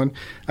 Philippians 1.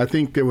 I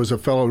think there was a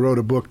fellow who wrote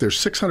a book. There's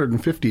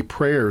 650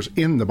 prayers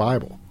in the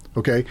Bible.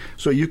 Okay?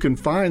 So you can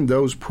find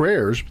those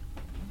prayers,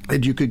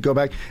 and you could go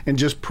back and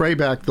just pray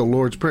back the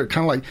Lord's Prayer,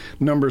 kind of like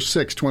Numbers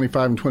 6,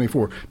 25 and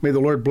 24. May the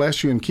Lord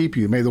bless you and keep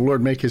you. May the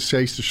Lord make his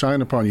face to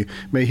shine upon you.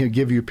 May he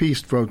give you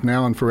peace both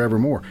now and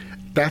forevermore.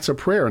 That's a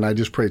prayer, and I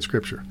just prayed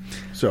Scripture.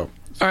 So...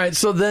 All right,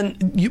 so then,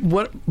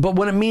 but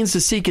when it means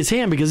to seek his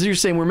hand, because you're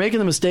saying we're making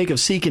the mistake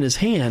of seeking his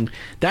hand,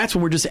 that's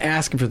when we're just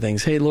asking for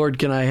things. Hey, Lord,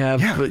 can I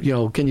have,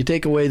 can you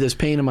take away this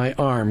pain in my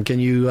arm? Can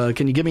you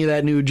give me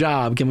that new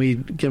job? What are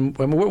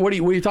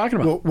you talking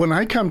about? Well, when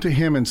I come to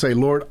him and say,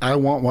 Lord, I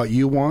want what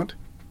you want,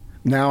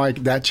 now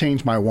that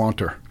changed my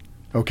wanter.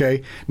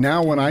 Okay?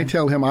 Now when I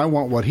tell him I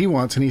want what he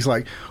wants, and he's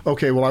like,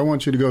 okay, well, I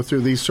want you to go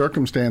through these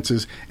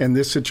circumstances and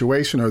this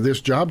situation or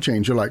this job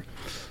change, you're like,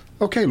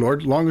 okay,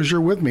 Lord, long as you're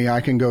with me,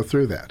 I can go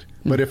through that.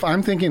 But if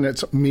I'm thinking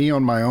it's me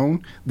on my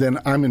own, then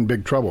I'm in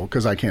big trouble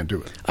because I can't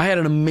do it. I had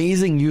an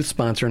amazing youth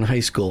sponsor in high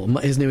school.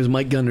 His name is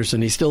Mike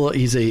Gunderson. He's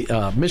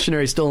a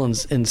missionary still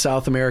in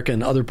South America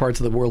and other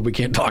parts of the world we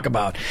can't talk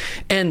about.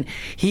 And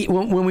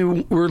when we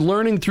were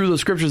learning through the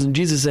scriptures, and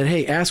Jesus said,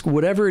 hey, ask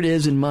whatever it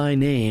is in my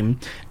name,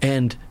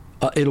 and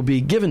it'll be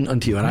given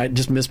unto you. And I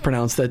just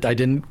mispronounced that. I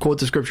didn't quote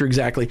the scripture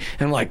exactly.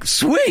 And I'm like,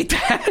 sweet,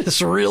 that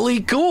is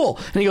really cool.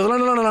 And he goes,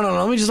 no.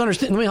 Let me just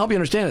understand. Let me help you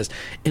understand this.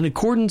 In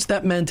accordance,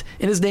 that meant,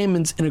 in his name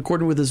means in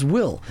accordance with his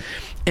will.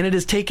 And it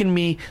has taken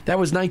me, that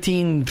was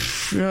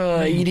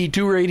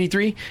 1982 or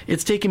 83.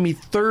 It's taken me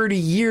 30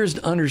 years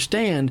to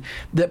understand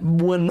that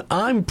when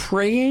I'm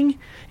praying,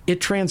 it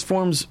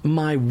transforms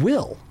my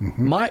will.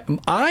 Mm-hmm.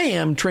 I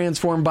am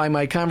transformed by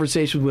my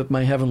conversation with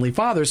my Heavenly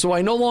Father. So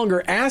I no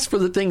longer ask for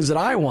the things that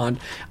I want.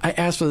 I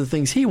ask for the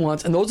things he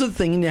wants. And those are the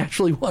things he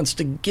naturally wants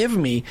to give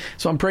me.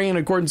 So I'm praying in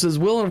accordance with his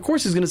will. And of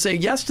course, he's going to say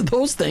yes to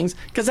those things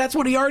because that's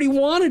what he already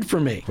wanted for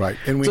me. Right.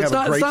 And it's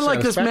not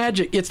like this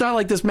magic. It's not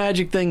like this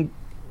magic thing.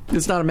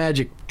 It's not a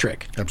magic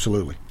trick.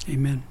 Absolutely.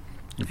 Amen.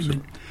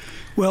 Amen.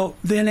 Well,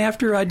 then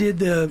after I did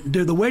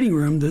the waiting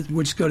room,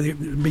 which is going to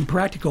be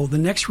practical, the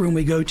next room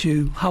we go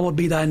to, hallowed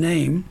be thy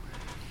name,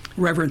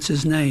 reverence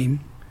his name.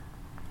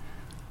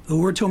 The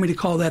Lord told me to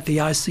call that the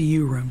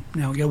ICU room.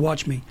 Now, you got to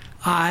watch me.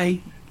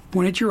 I,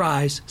 point at your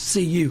eyes,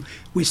 see you.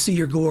 We see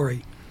your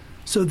glory.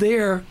 So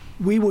there,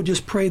 we will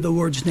just pray the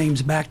Lord's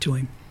names back to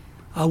him.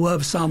 I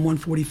love Psalm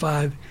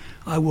 145.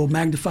 I will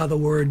magnify the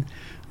Lord.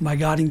 My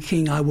God and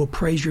King, I will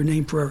praise your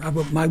name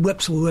forever. My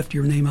lips will lift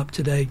your name up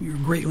today. You're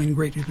greatly and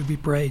greatly to be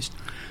praised.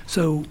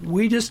 So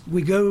we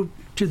go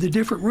to the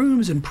different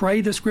rooms and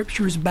pray the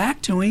scriptures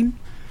back to him,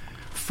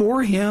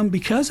 for him,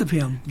 because of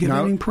him, giving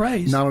him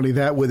praise. Not only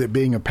that, with it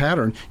being a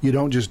pattern, you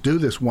don't just do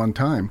this one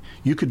time.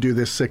 You could do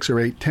this 6 or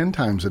 8, 10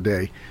 times a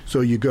day. So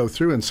you go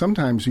through, and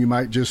sometimes you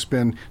might just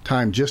spend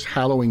time just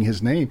hallowing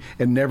his name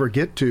and never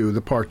get to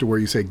the part to where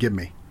you say, give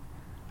me.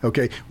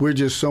 Okay, we're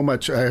just so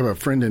much. I have a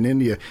friend in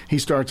India. He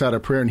starts out a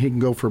prayer, and he can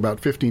go for about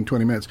 15,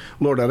 20 minutes.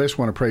 Lord, I just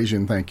want to praise you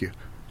and thank you.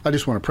 I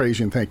just want to praise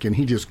you and thank you. And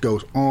he just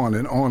goes on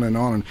and on and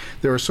on. And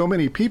there are so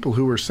many people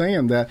who are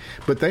saying that,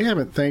 but they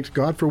haven't thanked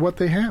God for what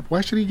they have.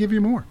 Why should he give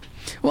you more?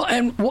 Well,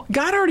 and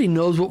God already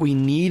knows what we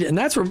need, and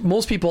that's where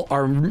most people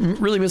are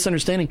really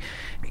misunderstanding.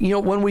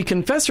 When we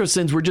confess our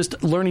sins, we're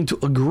just learning to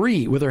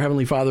agree with our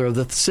Heavenly Father of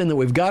the sin that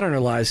we've got in our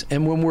lives.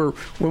 And when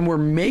we're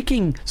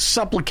making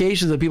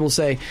supplications that people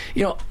say,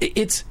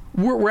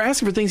 we're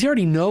asking for things He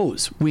already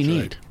knows we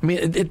need.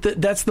 Right. I mean,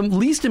 that's the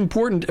least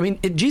important. I mean,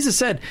 Jesus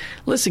said,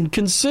 "Listen,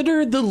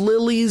 consider the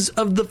lilies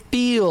of the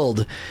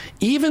field.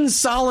 Even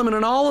Solomon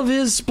in all of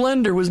his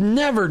splendor was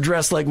never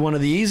dressed like one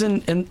of these.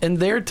 And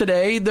they're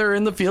today, they're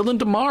in the field, and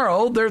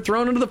tomorrow they're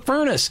thrown into the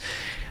furnace."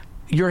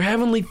 Your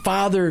Heavenly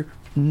Father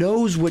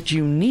knows what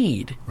you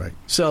need. Right.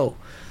 So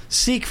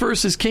seek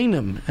first His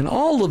kingdom, and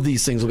all of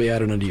these things will be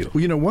added unto you.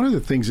 Well, one of the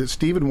things that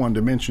Stephen wanted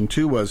to mention,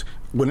 too, was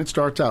when it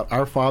starts out,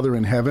 Our Father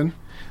in Heaven,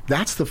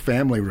 that's the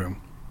family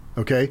room,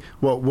 okay?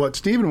 Well, what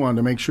Stephen wanted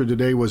to make sure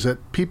today was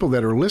that people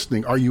that are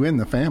listening, are you in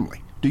the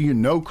family? Do you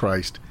know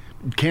Christ?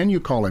 Can you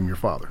call Him your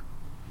Father?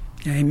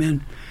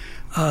 Amen.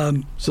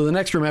 So the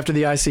next room after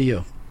the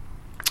ICU?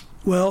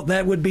 Well,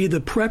 that would be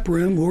the prep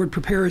room. Lord,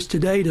 prepare us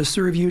today to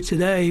serve you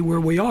today where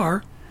we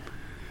are.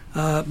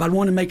 But I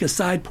want to make a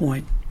side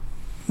point.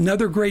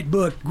 Another great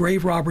book,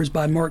 Grave Robbers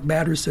by Mark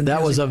Batterson.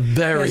 That was a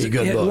very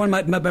good book. One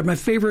of my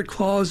favorite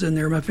clause in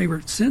there, my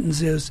favorite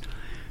sentence is,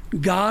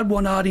 God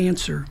will not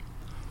answer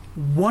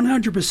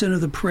 100%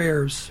 of the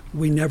prayers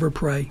we never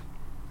pray.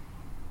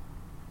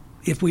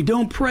 If we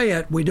don't pray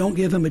it, we don't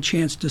give Him a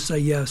chance to say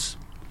yes.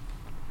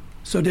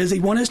 So does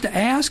He want us to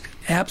ask?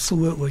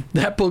 Absolutely.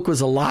 That book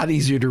was a lot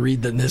easier to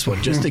read than this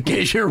one, just in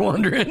case you're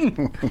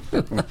wondering.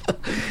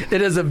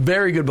 It is a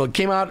very good book.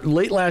 Came out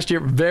late last year.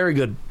 Very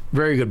good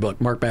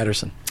book. Mark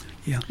Batterson.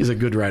 Yeah. He's a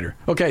good writer.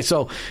 Okay,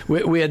 so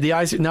we had the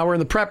ICU. Now we're in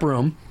the prep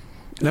room.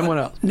 Then what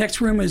else?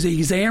 Next room is the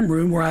exam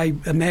room, where I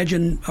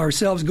imagine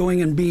ourselves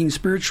going and being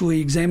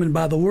spiritually examined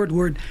by the Lord.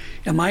 Lord,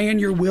 am I in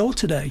your will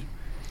today?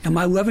 Am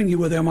I loving you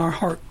with my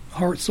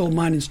heart, soul,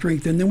 mind, and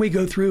strength? And then we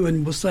go through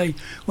and we'll say,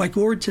 like,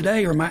 Lord,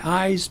 today, are my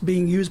eyes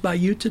being used by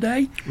you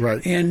today?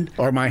 Right. And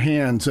are my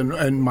hands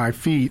and my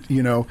feet,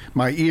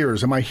 my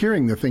ears, am I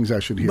hearing the things I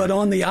should hear? But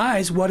on the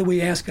eyes, what do we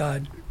ask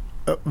God?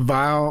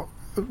 Well,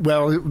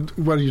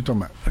 what are you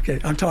talking about? Okay,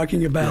 I'm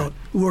talking about,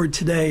 Lord,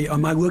 today,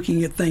 am I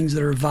looking at things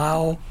that are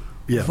vile,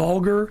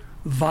 vulgar,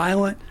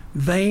 violent,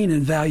 vain,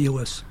 and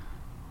valueless?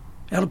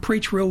 That'll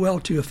preach real well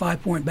to a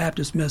 5-point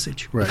Baptist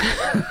message. Right.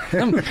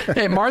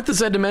 Hey, Martha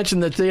said to mention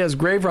that she has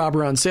Grave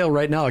Robber on sale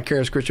right now at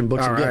Charis Christian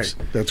Books and Gifts.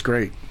 That's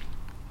great.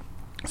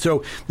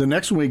 So the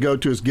next one we go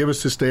to is Give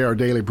Us This Day Our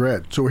Daily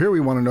Bread. So here we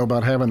want to know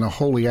about having a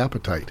holy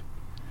appetite.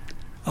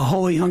 A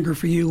holy hunger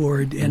for you,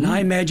 Lord. And I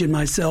imagine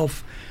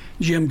myself,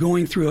 Jim,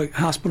 going through a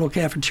hospital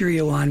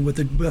cafeteria line with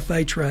a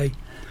buffet tray.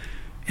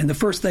 And the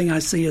first thing I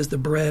see is the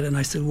bread. And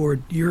I said,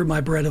 Lord, you're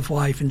my bread of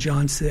life in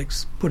John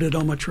 6. Put it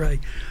on my tray.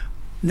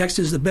 Next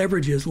is the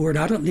beverages. Lord,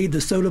 I don't need the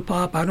soda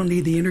pop. I don't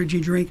need the energy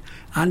drink.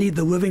 I need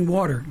the living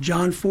water.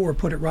 John 4,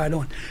 put it right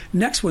on.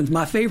 Next one's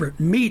my favorite,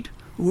 meat.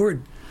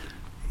 Lord,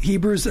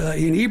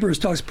 in Hebrews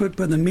talks put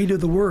the meat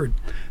of the word.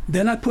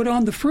 Then I put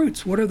on the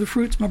fruits. What are the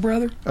fruits, my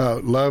brother?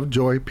 Love,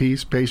 joy,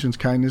 peace, patience,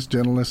 kindness,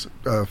 gentleness,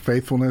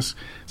 faithfulness,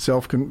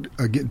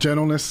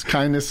 gentleness,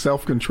 kindness,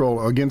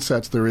 self-control. Against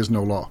such there is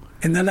no law.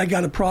 And then I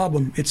got a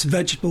problem. It's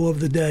vegetable of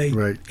the day.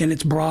 Right. And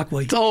it's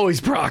broccoli. It's always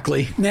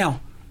broccoli.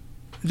 Now,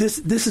 this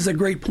is a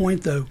great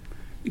point, though.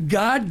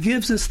 God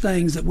gives us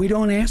things that we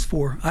don't ask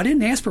for. I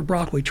didn't ask for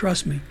broccoli,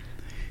 trust me.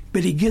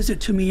 But He gives it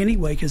to me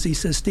anyway, because He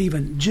says,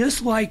 Stephen,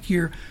 just like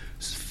your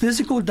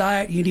physical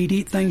diet, you need to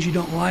eat things you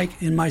don't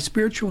like. In my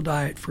spiritual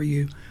diet for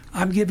you,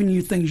 I'm giving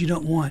you things you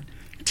don't want.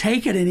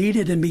 Take it and eat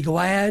it and be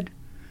glad.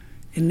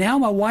 And now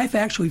my wife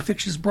actually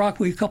fixes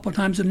broccoli a couple of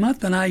times a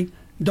month, and I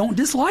don't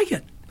dislike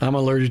it. I'm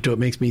allergic to it. It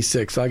makes me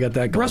sick, so I got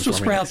that going. Brussels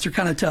sprouts are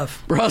kind of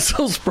tough.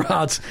 Brussels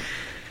sprouts.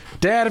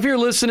 Dad, if you're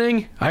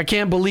listening, I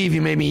can't believe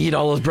you made me eat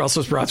all those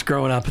Brussels sprouts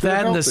growing up.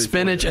 That and the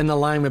spinach and the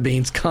lima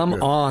beans.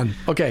 Come on.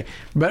 Okay,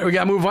 but we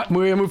got to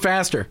move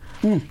faster.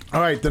 All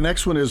right, the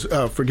next one is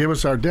Forgive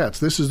Us Our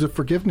Debts. This is the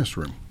forgiveness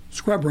room.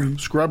 Scrub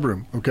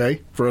room,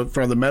 okay, for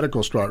the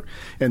medical start.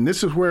 And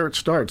this is where it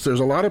starts. There's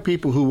a lot of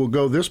people who will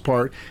go this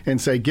part and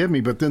say, give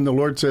me, but then the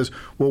Lord says,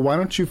 well, why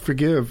don't you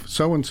forgive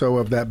so-and-so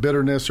of that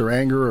bitterness or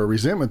anger or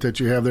resentment that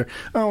you have there?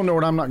 Oh,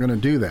 Lord, I'm not going to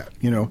do that,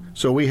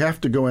 So we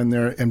have to go in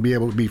there and be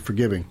able to be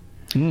forgiving.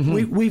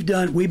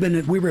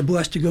 Mm-hmm. We were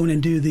blessed to go in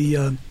and do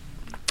the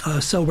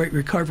Celebrate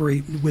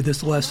Recovery with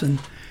this lesson.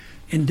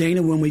 And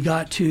Dana, when we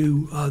got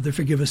to the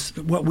Forgive Us,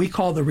 what we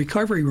call the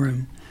recovery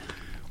room,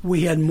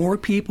 we had more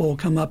people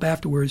come up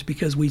afterwards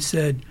because we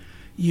said,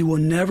 you will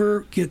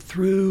never get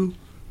through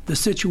the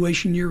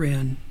situation you're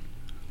in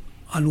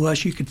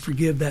unless you could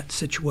forgive that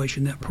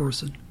situation, that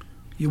person.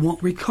 You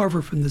won't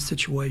recover from the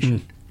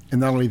situation.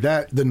 And not only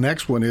that, the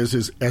next one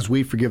is as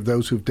we forgive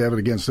those who've dealt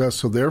against us.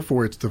 So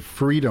therefore, it's the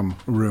freedom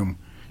room.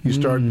 You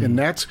start, and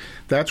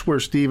that's where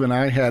Steve and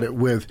I had it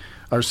with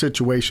our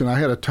situation. I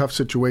had a tough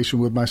situation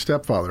with my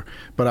stepfather,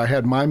 but I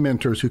had my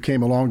mentors who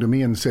came along to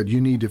me and said, you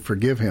need to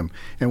forgive him.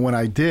 And when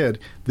I did,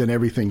 then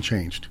everything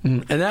changed.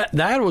 And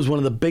that was one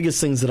of the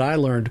biggest things that I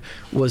learned,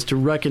 was to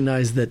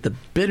recognize that the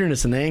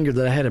bitterness and anger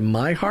that I had in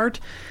my heart,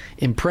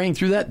 in praying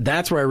through that,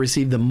 that's where I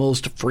received the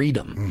most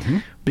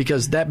freedom.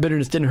 Because that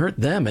bitterness didn't hurt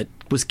them. It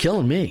was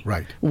killing me.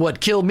 Right.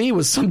 What killed me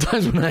was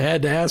sometimes when I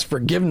had to ask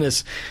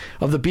forgiveness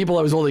of the people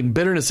I was holding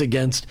bitterness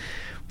against,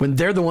 when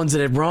they're the ones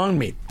that had wronged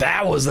me.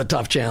 That was a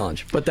tough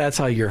challenge. But that's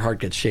how your heart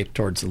gets shaped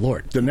towards the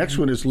Lord. The next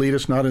one is lead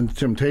us not into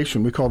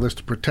temptation. We call this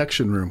the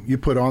protection room. You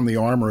put on the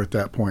armor at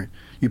that point.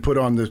 You put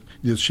on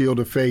the shield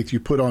of faith. You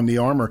put on the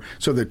armor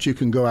so that you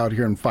can go out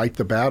here and fight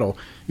the battle.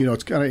 You know,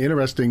 it's kind of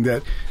interesting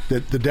that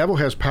the devil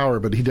has power,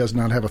 but he does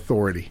not have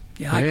authority.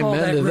 Yeah, I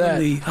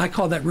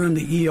call that room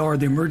the ER,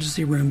 the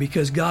emergency room,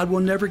 because God will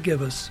never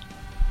give us.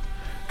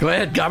 Go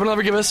ahead. God will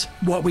never give us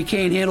what we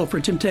can't handle for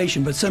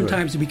temptation, but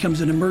sometimes it becomes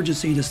an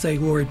emergency to say,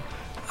 Lord,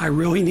 I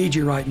really need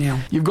you right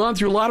now. You've gone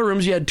through a lot of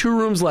rooms. You had 2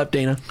 rooms left,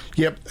 Dana.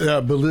 Yep,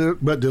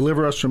 but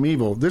deliver us from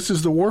evil. This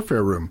is the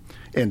warfare room,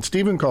 and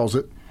Stephen calls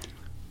it.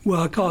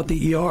 Well, I call it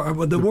the ER,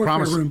 the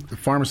warfare room. The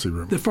pharmacy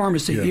room. The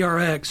pharmacy, yeah.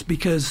 ERX,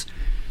 because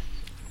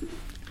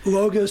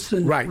Logos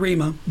and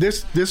Rhema.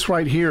 This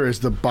right here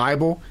is the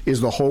Bible, is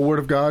the whole Word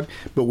of God.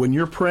 But when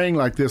you're praying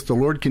like this, the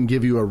Lord can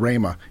give you a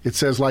Rhema. It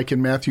says, like in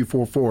Matthew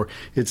 4:4,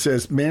 it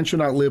says, man shall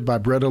not live by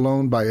bread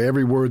alone, by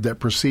every word that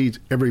proceeds,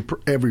 every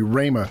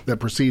Rhema that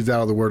proceeds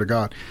out of the Word of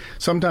God.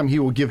 Sometime He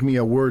will give me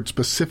a word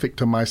specific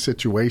to my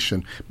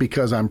situation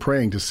because I'm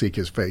praying to seek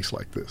His face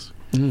like this.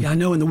 Yeah, I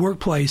know in the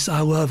workplace,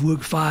 I love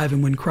Luke 5,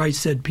 and when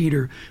Christ said,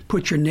 Peter,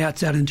 put your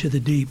nets out into the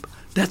deep.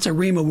 That's a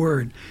Rhema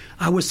word.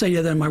 I would say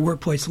that in my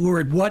workplace,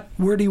 Lord,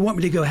 where do you want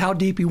me to go? How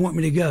deep do you want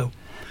me to go?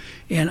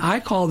 And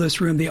I call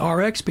this room the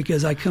RX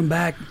because I come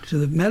back to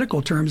the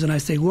medical terms and I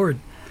say, Lord,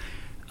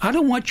 I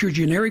don't want your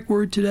generic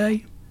word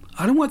today.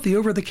 I don't want the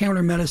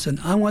over-the-counter medicine.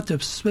 I want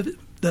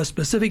the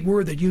specific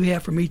word that you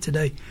have for me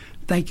today.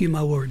 Thank you, my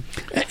Lord.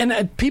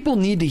 And people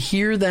need to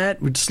hear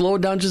that. We'd slow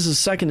it down just a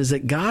second, is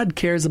that God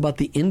cares about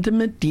the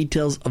intimate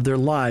details of their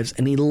lives,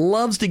 and He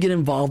loves to get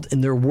involved in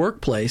their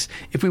workplace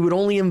if we would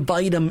only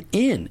invite Him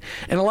in.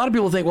 And a lot of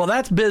people think, well,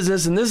 that's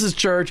business and this is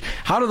church.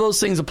 How do those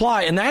things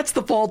apply? And that's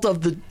the fault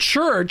of the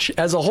church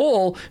as a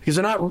whole, because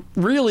they're not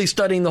really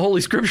studying the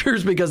Holy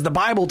Scriptures, because the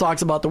Bible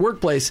talks about the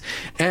workplace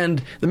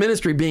and the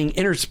ministry being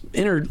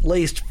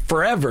interlaced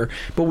forever.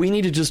 But we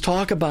need to just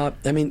talk about,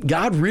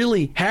 God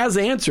really has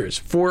answers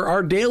for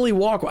our daily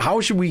walk. How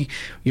should we,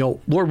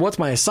 Lord, what's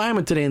my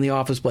assignment today in the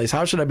office place?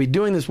 How should I be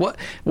doing this?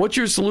 What's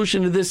your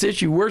solution to this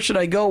issue? Where should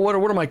I go? What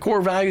are my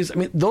core values?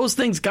 Those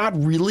things,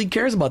 God really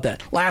cares about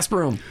that. Last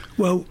room.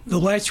 Well, the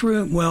last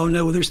room,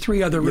 no, there's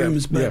 3 other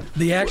rooms, but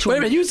the actual... Wait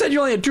a minute, you said you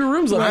only had 2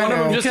 rooms left. One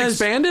of them just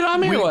expanded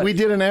on me, or what? We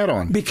did an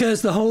add-on.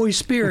 Because the Holy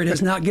Spirit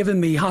has not given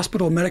me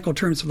hospital medical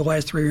terms for the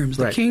last 3 rooms.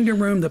 The kingdom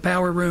room, the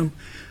power room,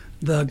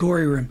 the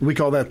glory room. We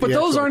call that the But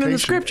those aren't in the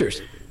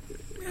Scriptures.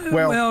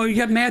 Well, you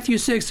got Matthew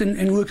 6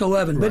 and Luke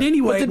 11. But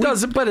anyway...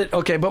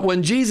 But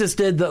when Jesus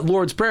did the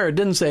Lord's Prayer, it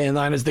didn't say, and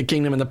thine is the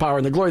kingdom and the power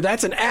and the glory.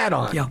 That's an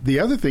add-on. Yeah. The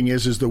other thing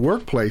is the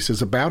workplace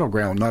is a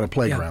battleground, not a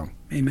playground.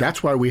 Yeah. Amen.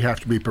 That's why we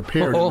have to be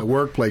prepared in the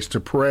workplace to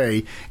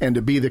pray and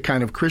to be the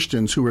kind of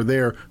Christians who are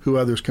there, who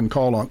others can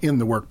call on in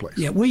the workplace.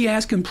 Yeah, we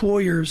ask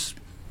employers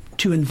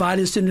to invite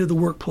us into the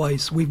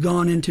workplace. We've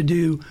gone in to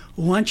do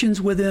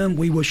luncheons with them.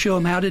 We will show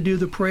them how to do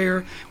the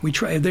prayer.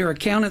 If they're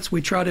accountants,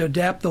 we try to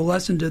adapt the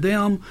lesson to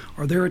them,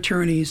 or their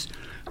attorneys.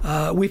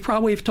 We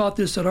probably have taught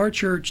this at our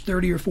church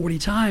 30 or 40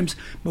 times,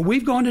 but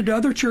we've gone into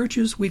other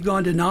churches. We've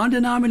gone to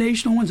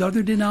non-denominational ones,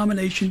 other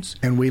denominations.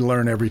 And we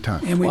learn every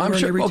time. And we learn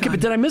every time. Okay, but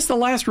did I miss the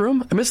last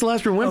room? I missed the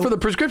last room. Went for the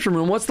prescription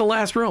room. What's the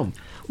last room?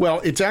 Well,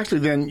 it's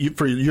actually then,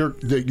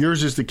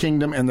 yours is the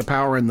kingdom and the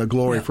power and the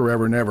glory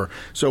forever and ever.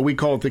 So we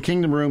call it the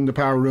kingdom room, the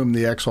power room,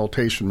 the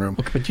exaltation room.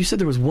 Okay, but you said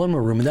there was one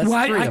more room, and that's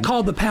 3. I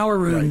call the power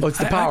room. Right. Oh, it's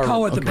the power room. I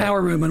call it the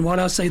power room, and what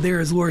I'll say there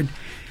is, Lord,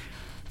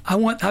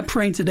 I'm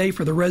praying today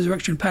for the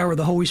resurrection power of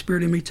the Holy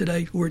Spirit in me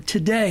today. Lord,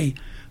 today,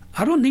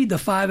 I don't need the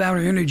 5-hour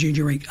energy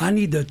drink. I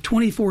need the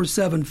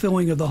 24/7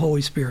 filling of the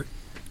Holy Spirit.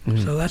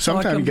 Mm-hmm. So that's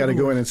sometimes you got to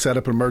go in and set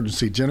up an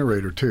emergency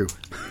generator too.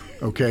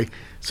 Okay,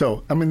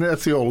 so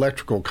that's the old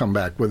electrical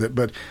comeback with it.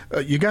 But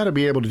you got to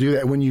be able to do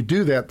that. When you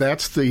do that,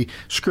 that's the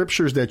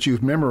scriptures that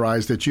you've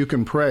memorized that you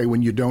can pray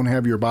when you don't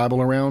have your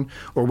Bible around,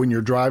 or when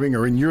you're driving,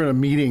 or when you're in a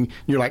meeting.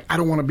 And you're like, I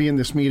don't want to be in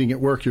this meeting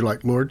at work. You're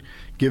like, Lord,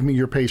 give me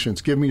your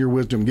patience, give me your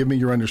wisdom, give me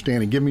your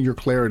understanding, give me your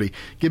clarity,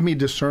 give me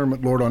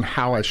discernment, Lord, on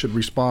how I should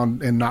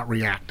respond and not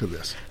react to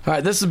this. All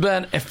right, this has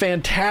been a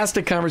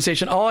fantastic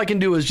conversation. All I can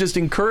do is just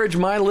encourage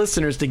my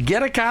listeners to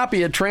get a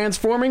copy of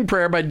Transforming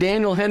Prayer by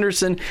Daniel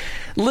Henderson.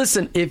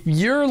 Listen, if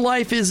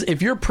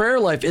your prayer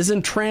life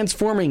isn't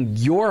transforming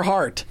your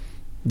heart,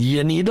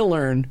 you need to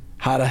learn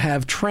how to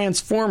have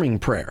transforming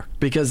prayer,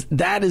 because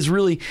that is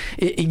really,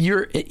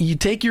 you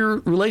take your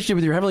relationship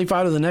with your Heavenly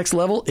Father to the next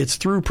level. It's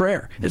through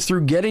prayer. It's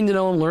through getting to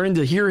know Him, learning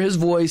to hear His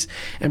voice,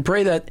 and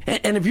pray that.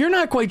 And if you're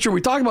not quite sure,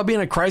 we talk about being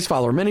a Christ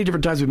follower many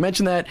different times. We've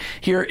mentioned that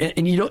here,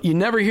 and you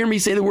never hear me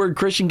say the word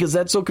Christian because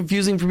that's so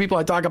confusing for people.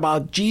 I talk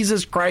about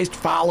Jesus Christ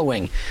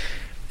following.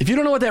 If you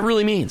don't know what that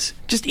really means,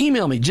 just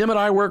email me,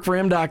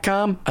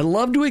 jim@iworkforhim.com. I'd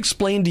love to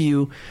explain to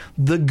you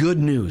the good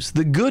news.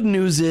 The good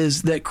news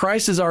is that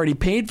Christ has already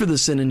paid for the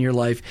sin in your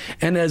life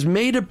and has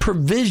made a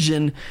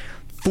provision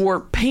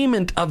for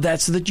payment of that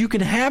so that you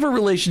can have a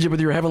relationship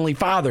with your Heavenly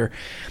Father,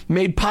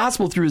 made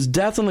possible through His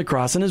death on the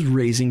cross and His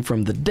raising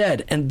from the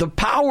dead. And the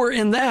power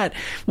in that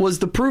was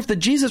the proof that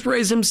Jesus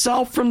raised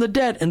Himself from the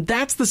dead. And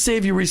that's the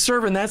Savior we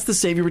serve, and that's the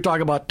Savior we talk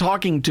about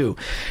talking to.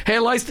 Hey, I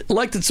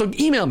liked it, so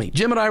email me,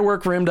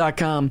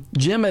 jim@iworkforhim.com,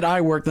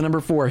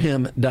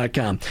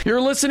 jim@iwork4him.com.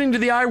 You're listening to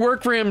the I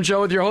Work For Him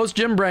show with your host,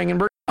 Jim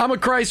Brangenberg. I'm a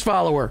Christ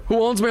follower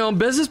who owns my own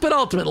business, but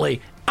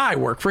ultimately, I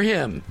work for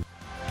Him.